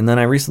thrilling. And then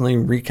I recently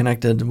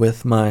reconnected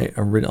with my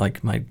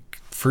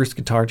first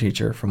guitar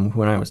teacher from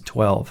when I was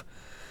 12.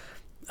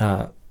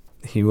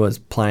 He was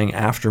playing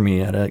after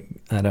me at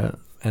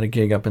a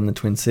gig up in the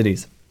Twin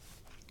Cities,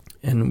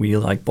 and we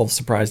like both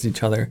surprised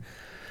each other.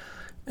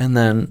 And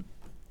then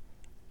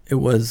it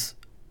was,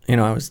 you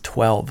know, I was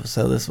 12,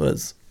 so this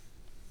was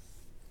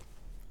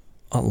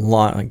a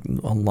lot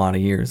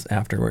of years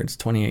afterwards,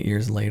 28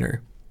 years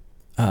later.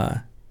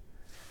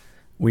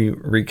 We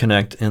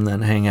reconnect and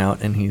then hang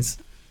out, and he's,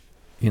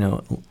 you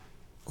know,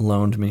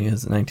 loaned me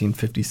his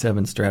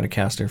 1957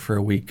 Stratocaster for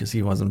a week because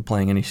he wasn't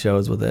playing any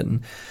shows with it.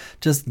 And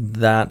just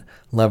that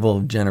level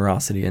of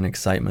generosity and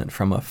excitement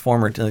from a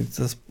former,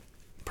 this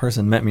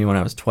person met me when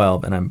I was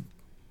 12, and I'm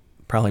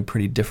probably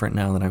pretty different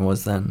now than I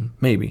was then,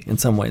 maybe, in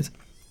some ways.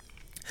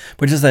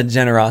 But just that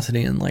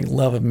generosity and like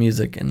love of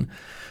music, and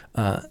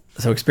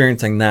so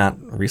experiencing that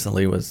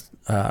recently was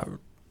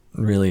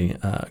really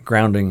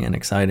grounding and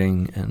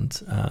exciting,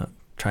 and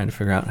trying to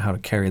figure out how to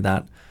carry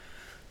that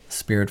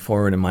spirit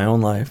forward in my own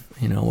life.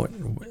 You know,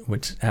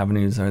 which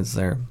avenues is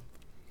there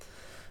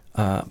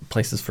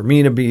places for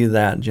me to be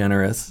that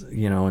generous,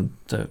 you know, and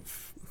to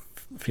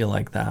feel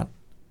like that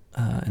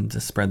and to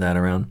spread that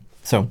around.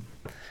 So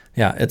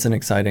yeah, it's an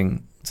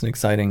exciting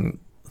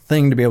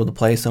thing to be able to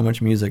play so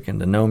much music and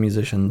to know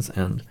musicians,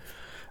 and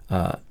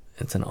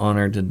it's an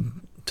honor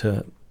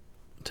to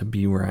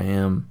be where I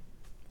am,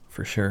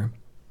 for sure.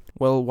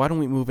 Well, why don't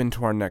we move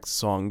into our next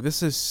song?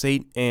 This is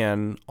Saint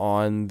Anne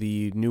on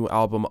the new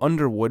album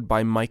Underwood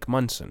by Mike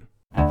Munson.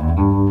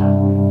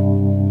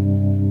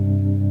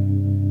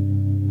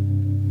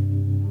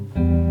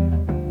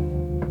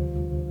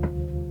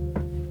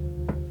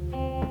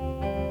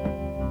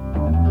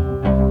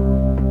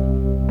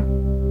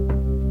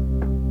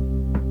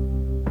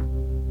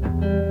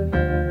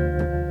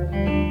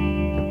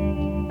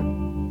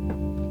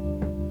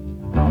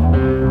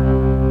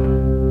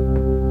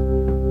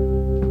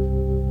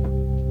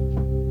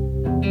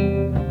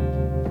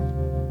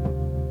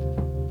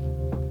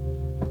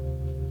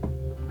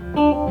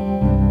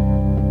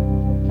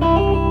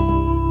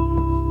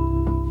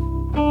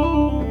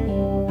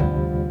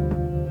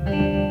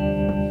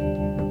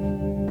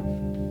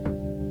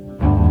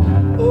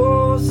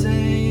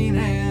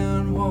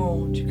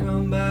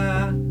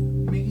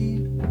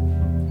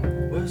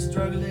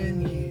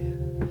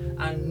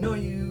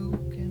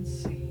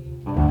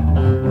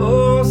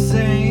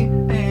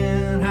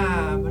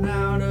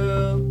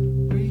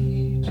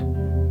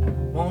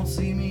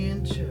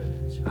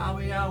 I'll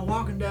be out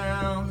walking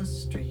down the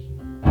street.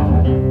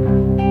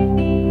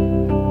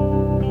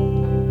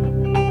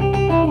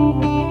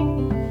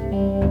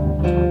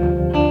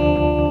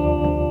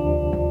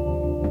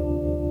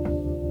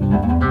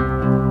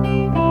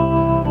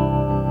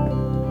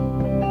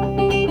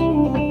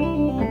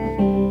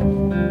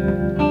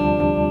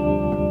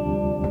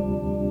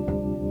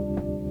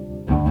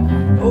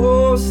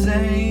 Oh,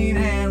 Saint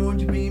Anne, would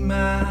you be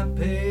my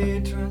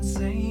patron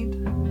saint?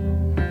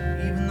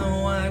 Even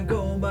though I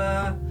go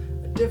by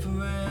a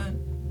different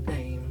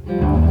name.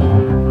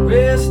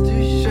 Rest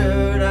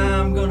assured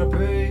I'm gonna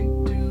pray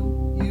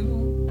to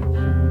you,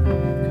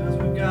 'cause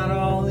we've got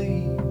all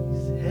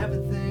these heavy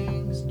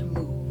things to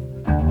move.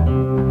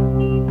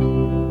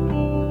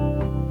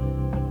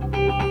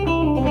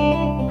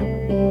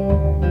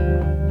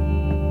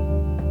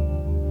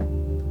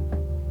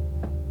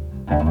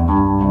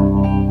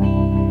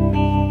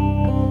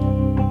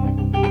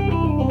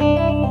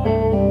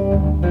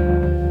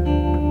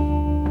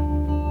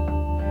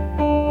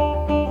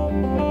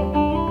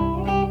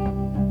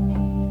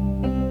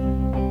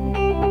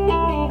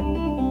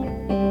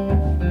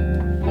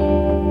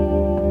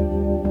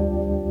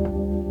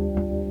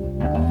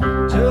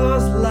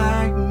 Just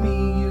like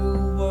me,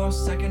 you wore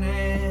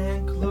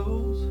second-hand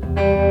clothes,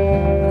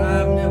 but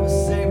I've never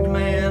saved a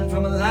man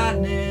from a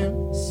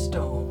lightning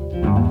storm.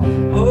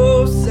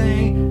 Oh,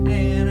 Saint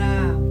Anne,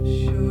 I'm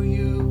sure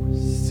you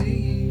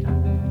see,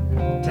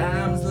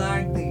 times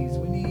like these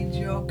we need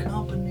your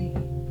company.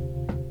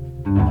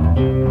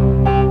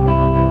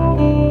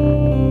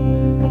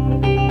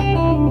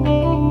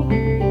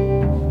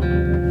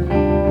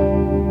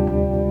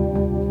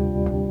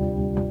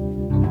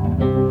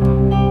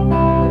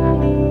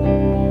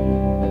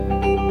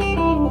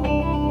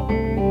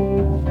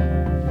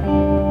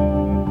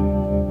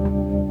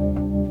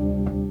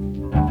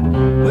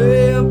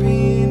 Way up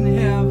in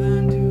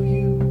heaven, do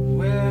you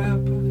wear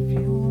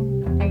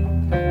perfume?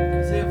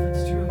 'Cause if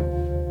it's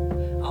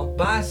true, I'll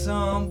buy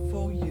some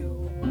for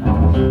you.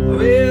 I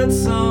read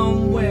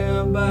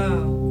somewhere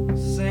about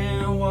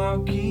San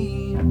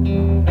Joaquin,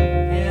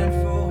 and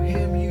for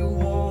him you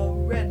wore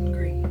red and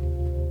green.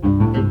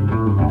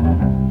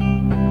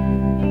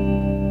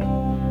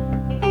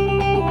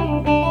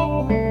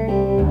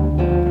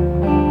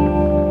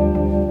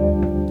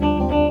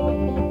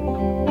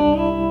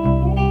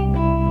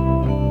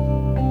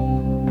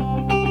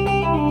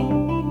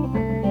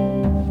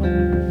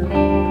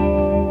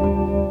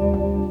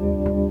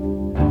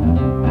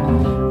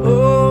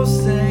 Oh,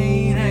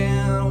 Saint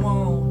Anne,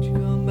 won't you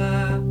come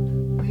by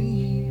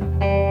me?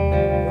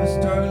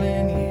 We're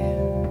struggling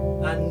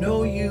here, I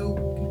know you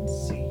can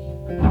see.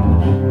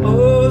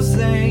 Oh,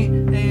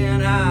 Saint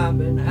Anne, I've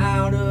been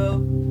out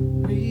of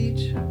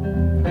reach.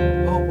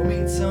 Hope we'll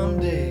meet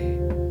someday,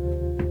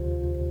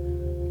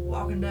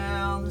 walking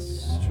down the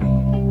street.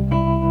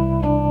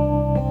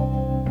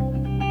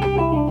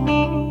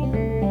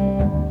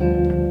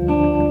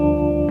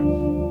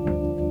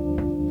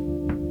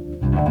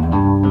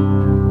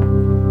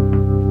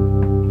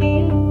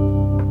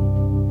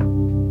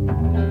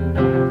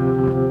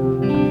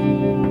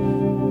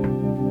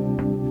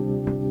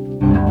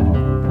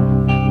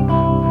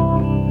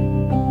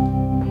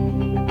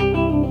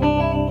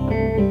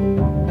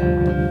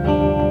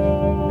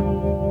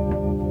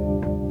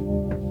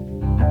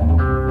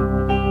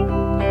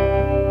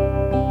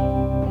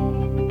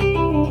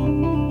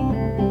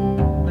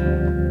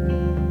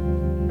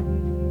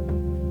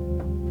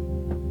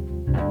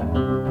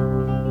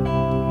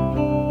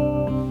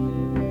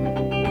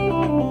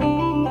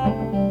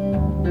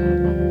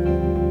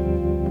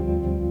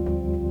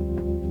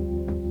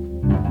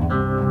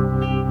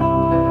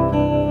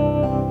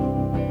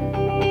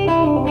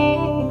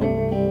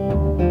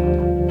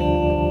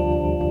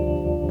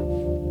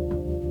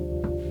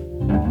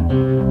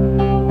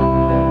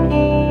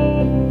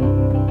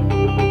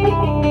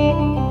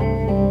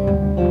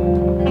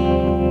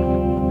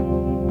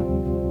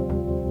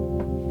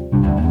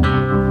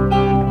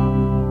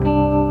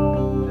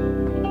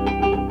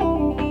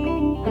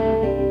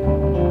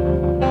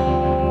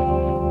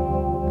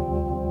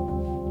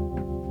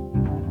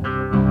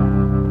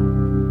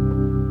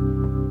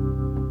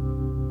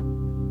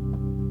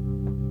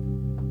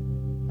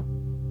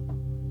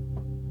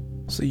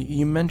 So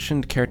you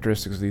mentioned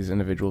characteristics of these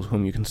individuals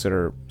whom you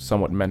consider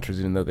somewhat mentors,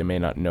 even though they may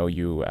not know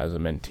you as a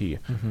mentee.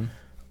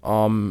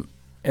 Mm-hmm.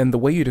 And the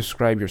way you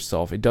describe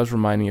yourself, it does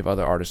remind me of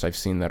other artists I've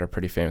seen that are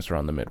pretty famous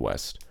around the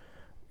Midwest.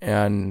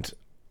 And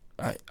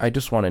I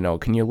just want to know,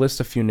 can you list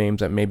a few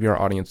names that maybe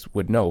our audience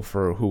would know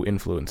for who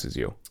influences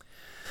you?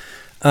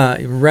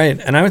 Right.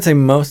 And I would say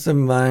most of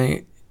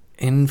my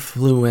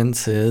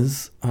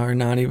influences are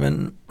not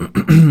even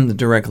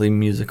directly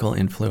musical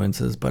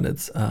influences, but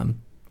it's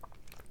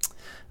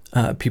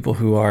people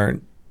who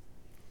are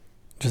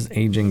just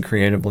aging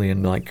creatively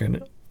and like,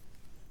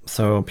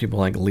 so people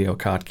like Leo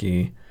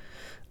Kottke,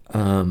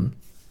 a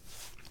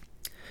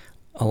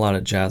lot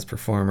of jazz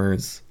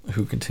performers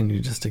who continue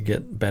just to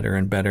get better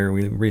and better.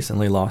 We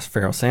recently lost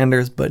Pharoah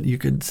Sanders, but you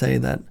could say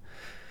that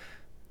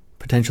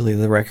potentially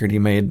the record he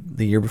made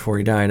the year before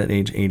he died at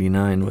age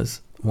 89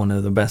 was one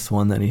of the best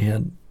one that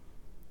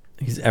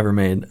he's ever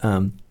made.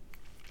 And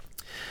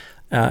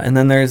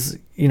then there's,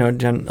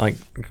 like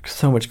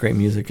so much great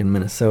music in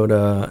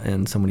Minnesota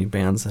and so many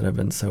bands that have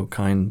been so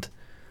kind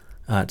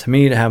to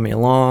me to have me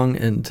along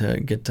and to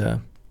get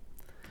to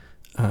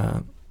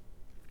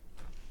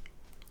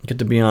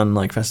be on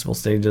like festival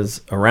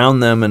stages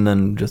around them, and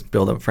then just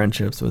build up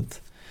friendships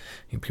with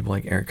people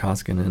like Eric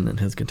Koskinen and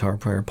his guitar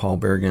player Paul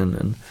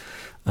Bergen,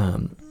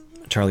 and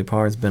Charlie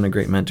Parr has been a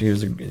great mentor. He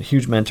was a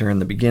huge mentor in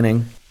the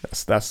beginning.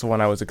 That's the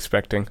one I was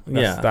expecting.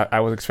 Yeah.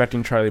 I was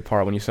expecting Charlie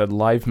Parr. When you said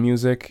live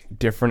music,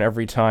 different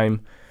every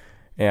time,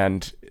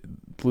 and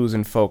blues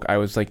and folk, I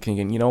was like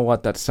thinking, you know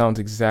what, that sounds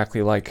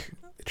exactly like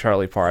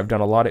Charlie Parr. I've done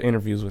a lot of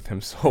interviews with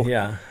him, so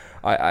yeah.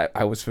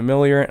 I was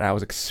familiar, and I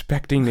was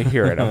expecting to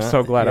hear it. I'm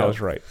so glad I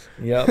was right.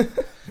 Yep.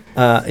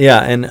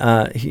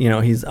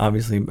 He's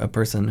obviously a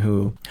person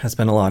who has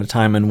spent a lot of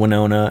time in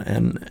Winona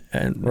and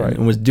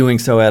was doing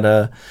so at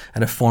a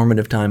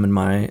formative time in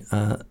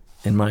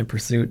my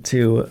pursuit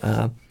too.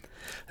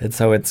 And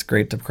so it's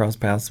great to cross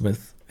paths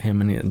with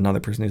him and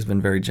another person who's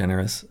been very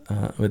generous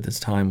with his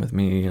time with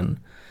me, and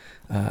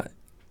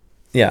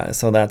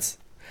so that's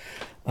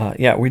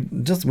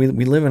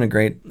we live in a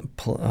great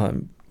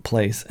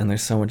place, and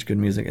there's so much good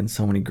music and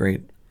so many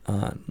great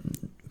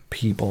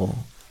people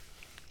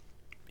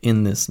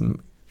in this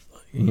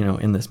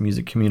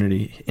music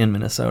community in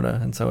Minnesota,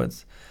 and so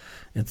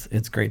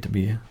it's great to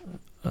be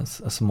a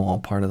small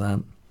part of that.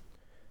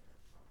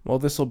 Well,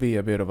 this will be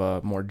a bit of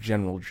a more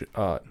general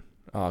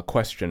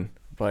question,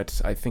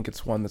 but I think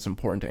it's one that's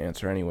important to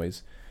answer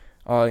anyways.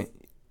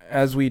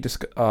 As we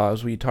talked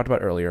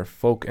about earlier,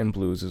 folk and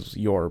blues is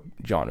your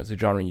genre, the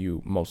genre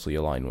you mostly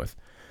align with.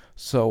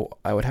 So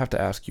I would have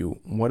to ask you,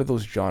 what do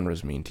those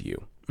genres mean to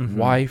you? Mm-hmm.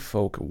 Why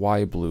folk?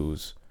 Why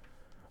blues?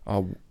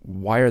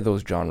 Why are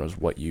those genres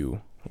what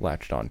you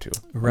latched onto?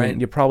 Right. I mean,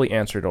 you probably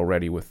answered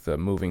already with the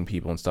moving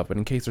people and stuff, but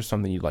in case there's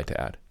something you'd like to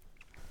add.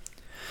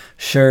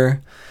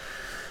 Sure.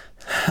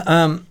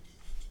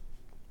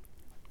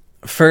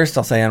 First,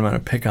 I'll say I'm going to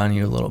pick on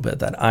you a little bit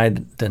that I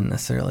didn't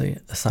necessarily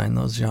assign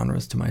those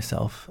genres to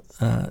myself.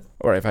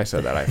 Or if I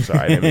said that, I'm sorry.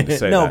 I didn't mean to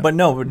say that. But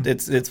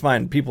it's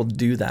fine. People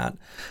do that.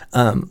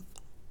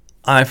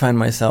 I find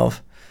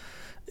myself,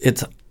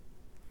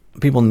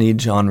 people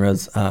need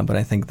genres, but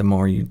I think the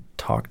more you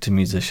talk to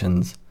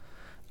musicians,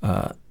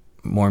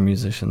 more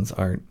musicians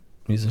are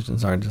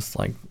just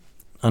like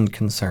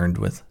unconcerned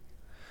with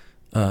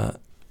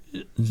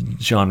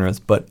genres,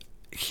 but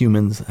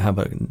humans have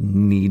a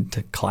need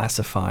to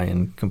classify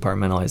and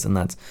compartmentalize, and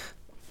that's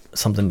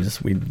something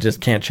we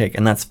just can't shake,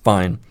 and that's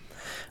fine.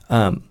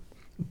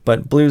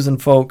 But blues and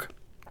folk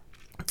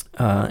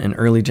and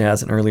early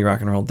jazz and early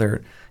rock and roll,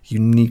 they're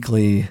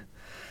uniquely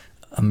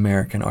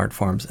American art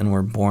forms, and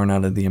we're born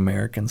out of the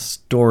American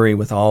story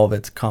with all of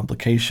its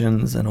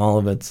complications and all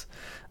of its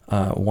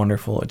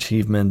wonderful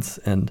achievements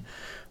and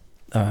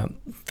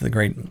the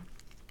great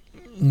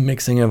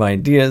mixing of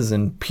ideas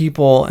and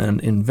people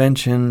and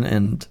invention,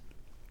 and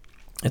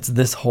it's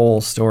this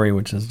whole story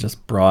which has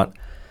just brought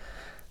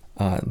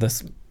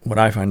this, what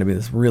I find to be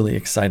this really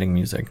exciting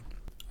music.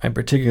 I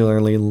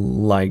particularly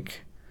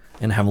like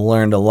and have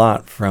learned a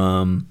lot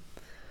from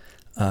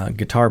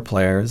guitar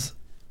players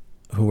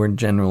who were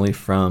generally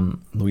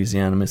from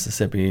Louisiana,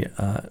 Mississippi,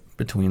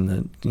 between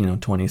the 20s,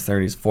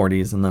 30s,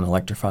 40s, and then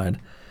electrified.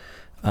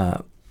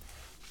 And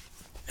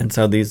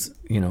so these,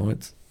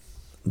 it's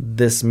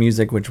this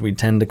music which we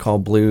tend to call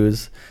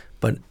blues,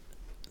 but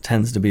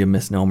tends to be a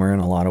misnomer in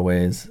a lot of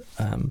ways.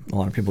 A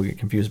lot of people get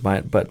confused by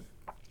it, but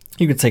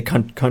you could say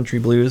country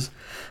blues,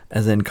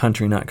 as in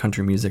country, not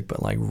country music,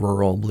 but like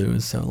rural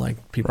blues. So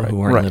like people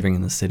who aren't living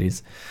in the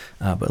cities,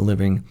 but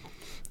living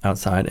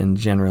outside, and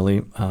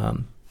generally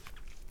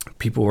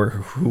people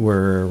who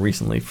were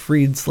recently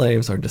freed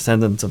slaves or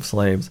descendants of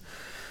slaves,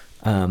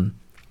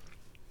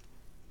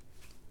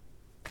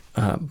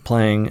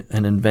 playing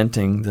and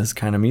inventing this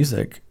kind of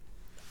music.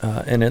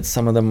 And it's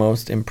some of the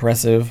most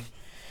impressive,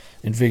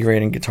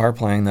 invigorating guitar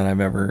playing that I've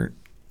ever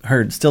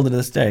heard. Still to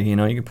this day, you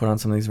can put on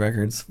some of these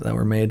records that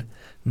were made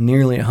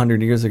nearly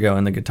 100 years ago,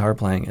 and the guitar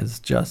playing is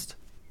just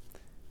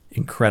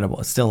incredible.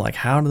 It's still like,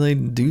 how do they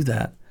do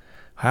that?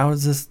 How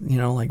is this,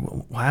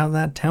 how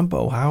that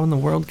tempo? How in the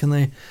world can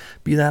they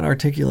be that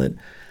articulate?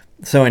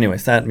 So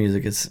anyways, that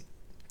music is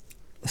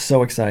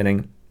so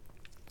exciting,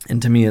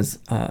 and to me is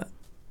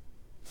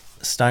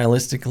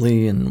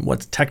stylistically and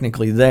what's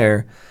technically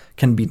there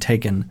can be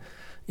taken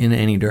in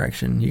any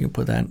direction. You can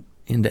put that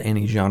into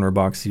any genre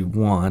box you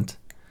want.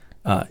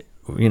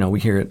 We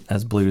hear it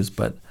as blues,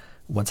 but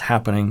what's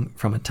happening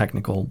from a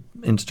technical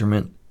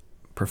instrument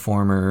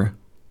performer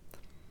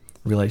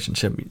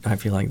relationship, I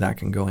feel like that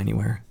can go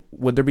anywhere.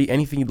 Would there be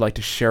anything you'd like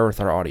to share with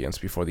our audience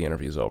before the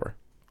interview is over?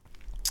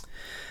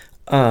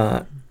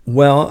 I'm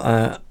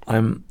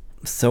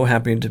so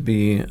happy to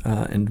be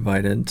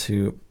invited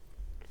to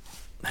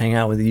hang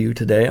out with you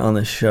today on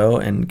this show,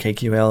 and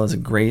KQAL is a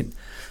great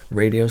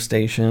radio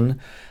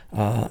station,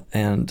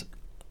 and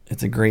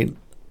it's a great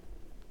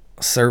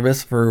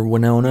service for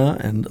Winona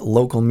and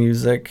local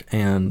music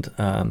and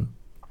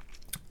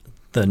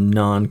the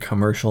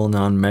non-commercial,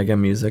 non-mega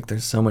music.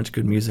 There's so much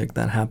good music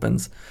that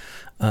happens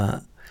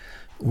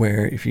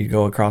where if you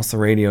go across the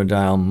radio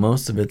dial,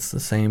 most of it's the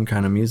same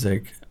kind of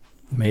music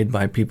made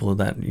by people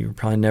that you're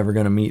probably never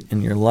going to meet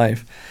in your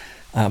life.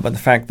 But the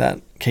fact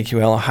that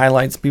KQAL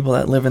highlights people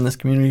that live in this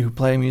community who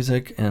play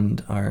music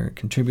and are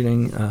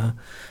contributing,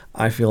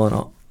 I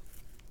feel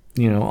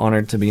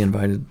honored to be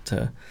invited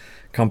to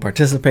come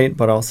participate,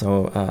 but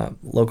also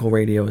local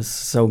radio is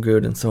so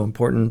good and so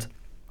important.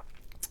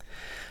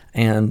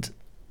 And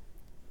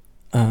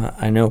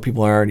I know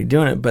people are already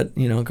doing it, but,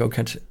 go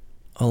catch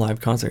a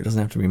live concert. It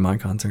doesn't have to be my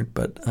concert,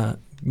 but,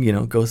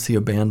 go see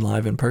a band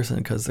live in person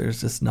because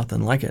there's just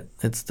nothing like it.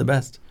 It's the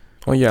best.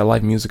 Oh yeah,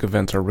 live music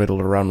events are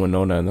riddled around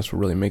Winona, and that's what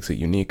really makes it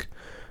unique.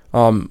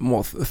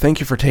 Thank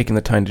you for taking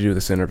the time to do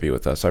this interview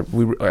with us. I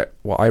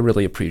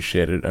really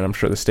appreciate it, and I'm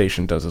sure the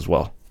station does as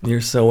well.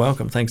 You're so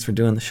welcome. Thanks for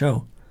doing the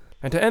show.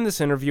 And to end this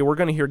interview, we're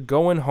going to hear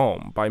Goin'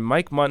 Home by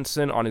Mike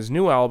Munson on his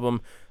new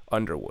album,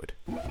 Underwood.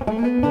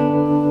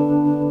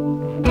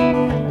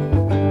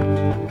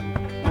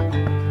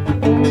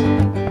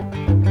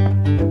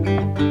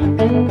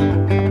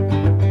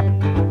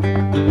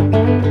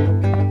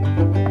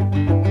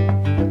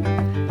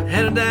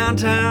 Headed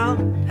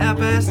downtown,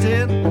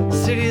 10:30,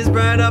 city is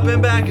bright up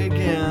and back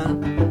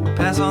again.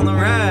 Pass on the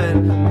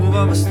ride, move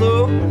up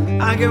slow,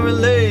 I can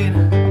relate.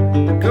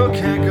 Go,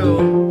 can't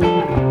go,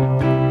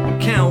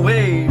 can't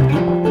wait.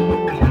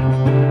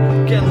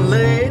 Getting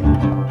late,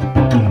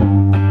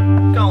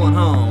 going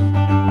home.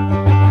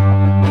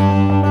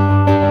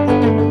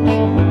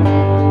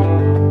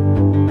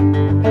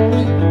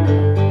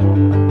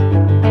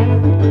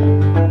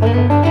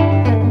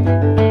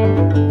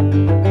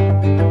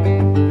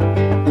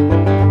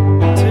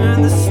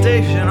 Turn the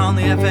station on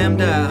the FM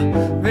dial.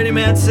 Radio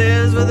man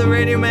says with a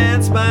radio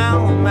man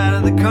smile, no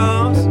matter the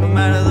cost, no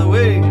matter the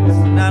ways,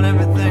 not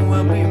everything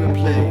will be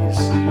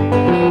replaced.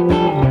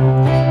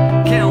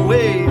 Can't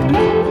wait,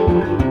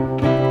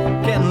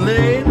 getting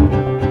late,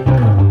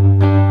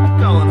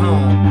 going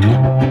home.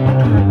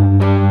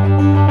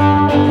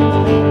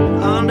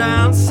 On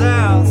down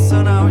south,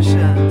 sun always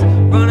shines,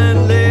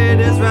 running late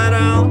is right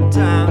on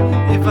time.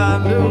 If I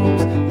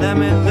lose, let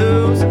me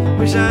lose,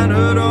 wish I'd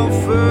heard all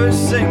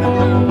first sing the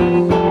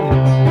blues.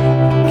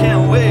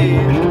 Can't wait,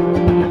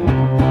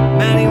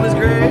 man he was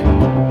great,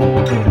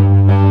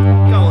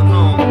 going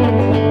home.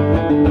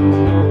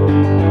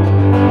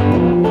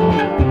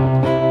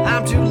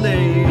 I'm too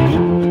late,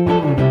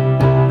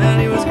 man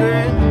he was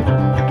great,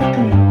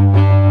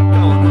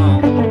 going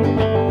home.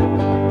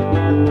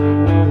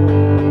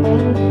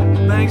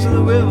 Banks of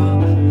the river,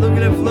 look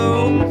at it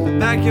flow,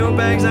 pack your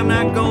bags, I'm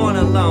not going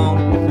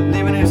alone.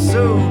 Leaving here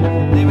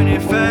soon, leaving here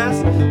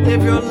fast,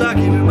 if you're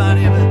lucky we might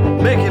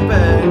even make it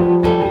back.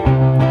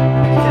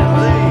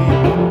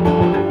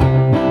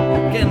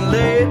 Getting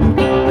late,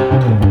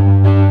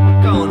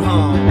 going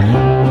home.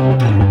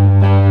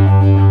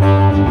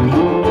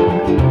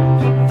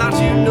 Thought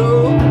you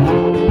knew,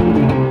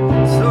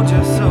 sold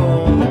your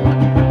soul,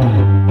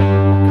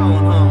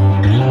 going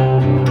home.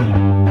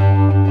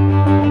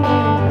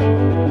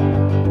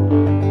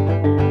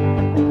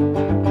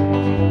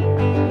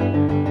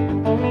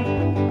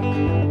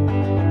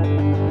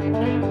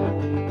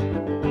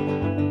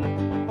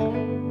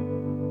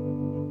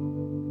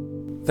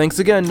 Thanks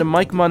again to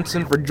Mike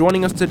Munson for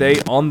joining us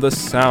today on The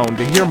Sound.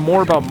 To hear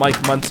more about Mike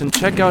Munson,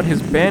 check out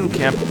his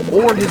Bandcamp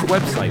or his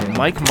website,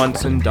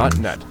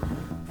 mikemunson.net.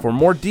 For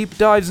more deep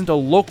dives into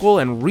local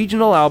and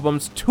regional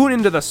albums, tune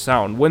into The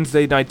Sound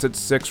Wednesday nights at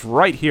 6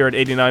 right here at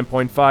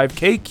 89.5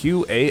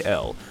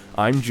 KQAL.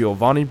 I'm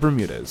Giovanni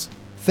Bermudez.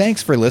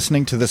 Thanks for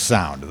listening to The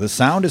Sound. The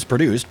Sound is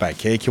produced by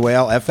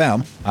KQAL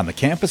FM on the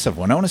campus of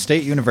Winona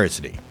State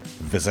University.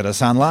 Visit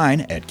us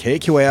online at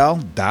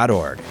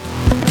kqal.org.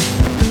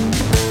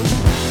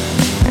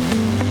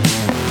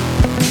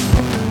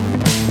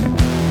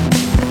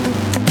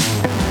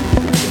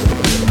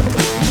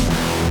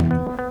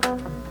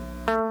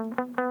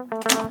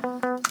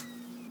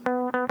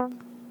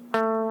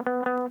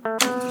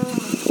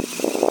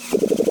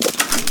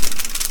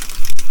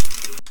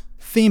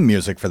 Theme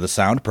music for The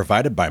Sound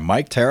provided by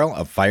Mike Terrell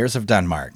of Fires of Denmark.